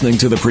for listening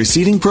to the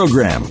preceding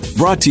program,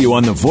 brought to you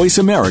on the Voice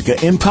America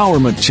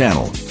Empowerment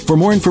Channel. For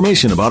more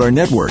information about our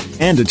network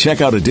and to check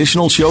out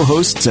additional show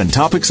hosts and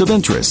topics of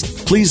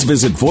interest, please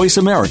visit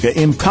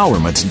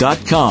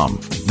voiceamericaempowerment.com.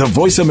 The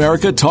Voice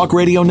America Talk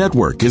Radio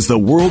Network is the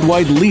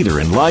worldwide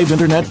leader in live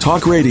Internet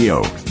talk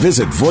radio.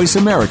 Visit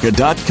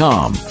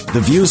voiceamerica.com.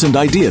 The views and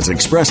ideas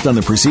expressed on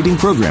the preceding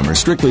program are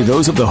strictly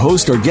those of the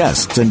host or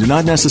guests and do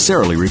not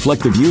necessarily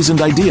reflect the views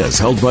and ideas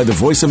held by the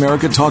Voice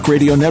America Talk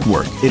Radio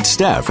Network, its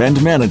staff,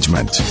 and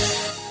management.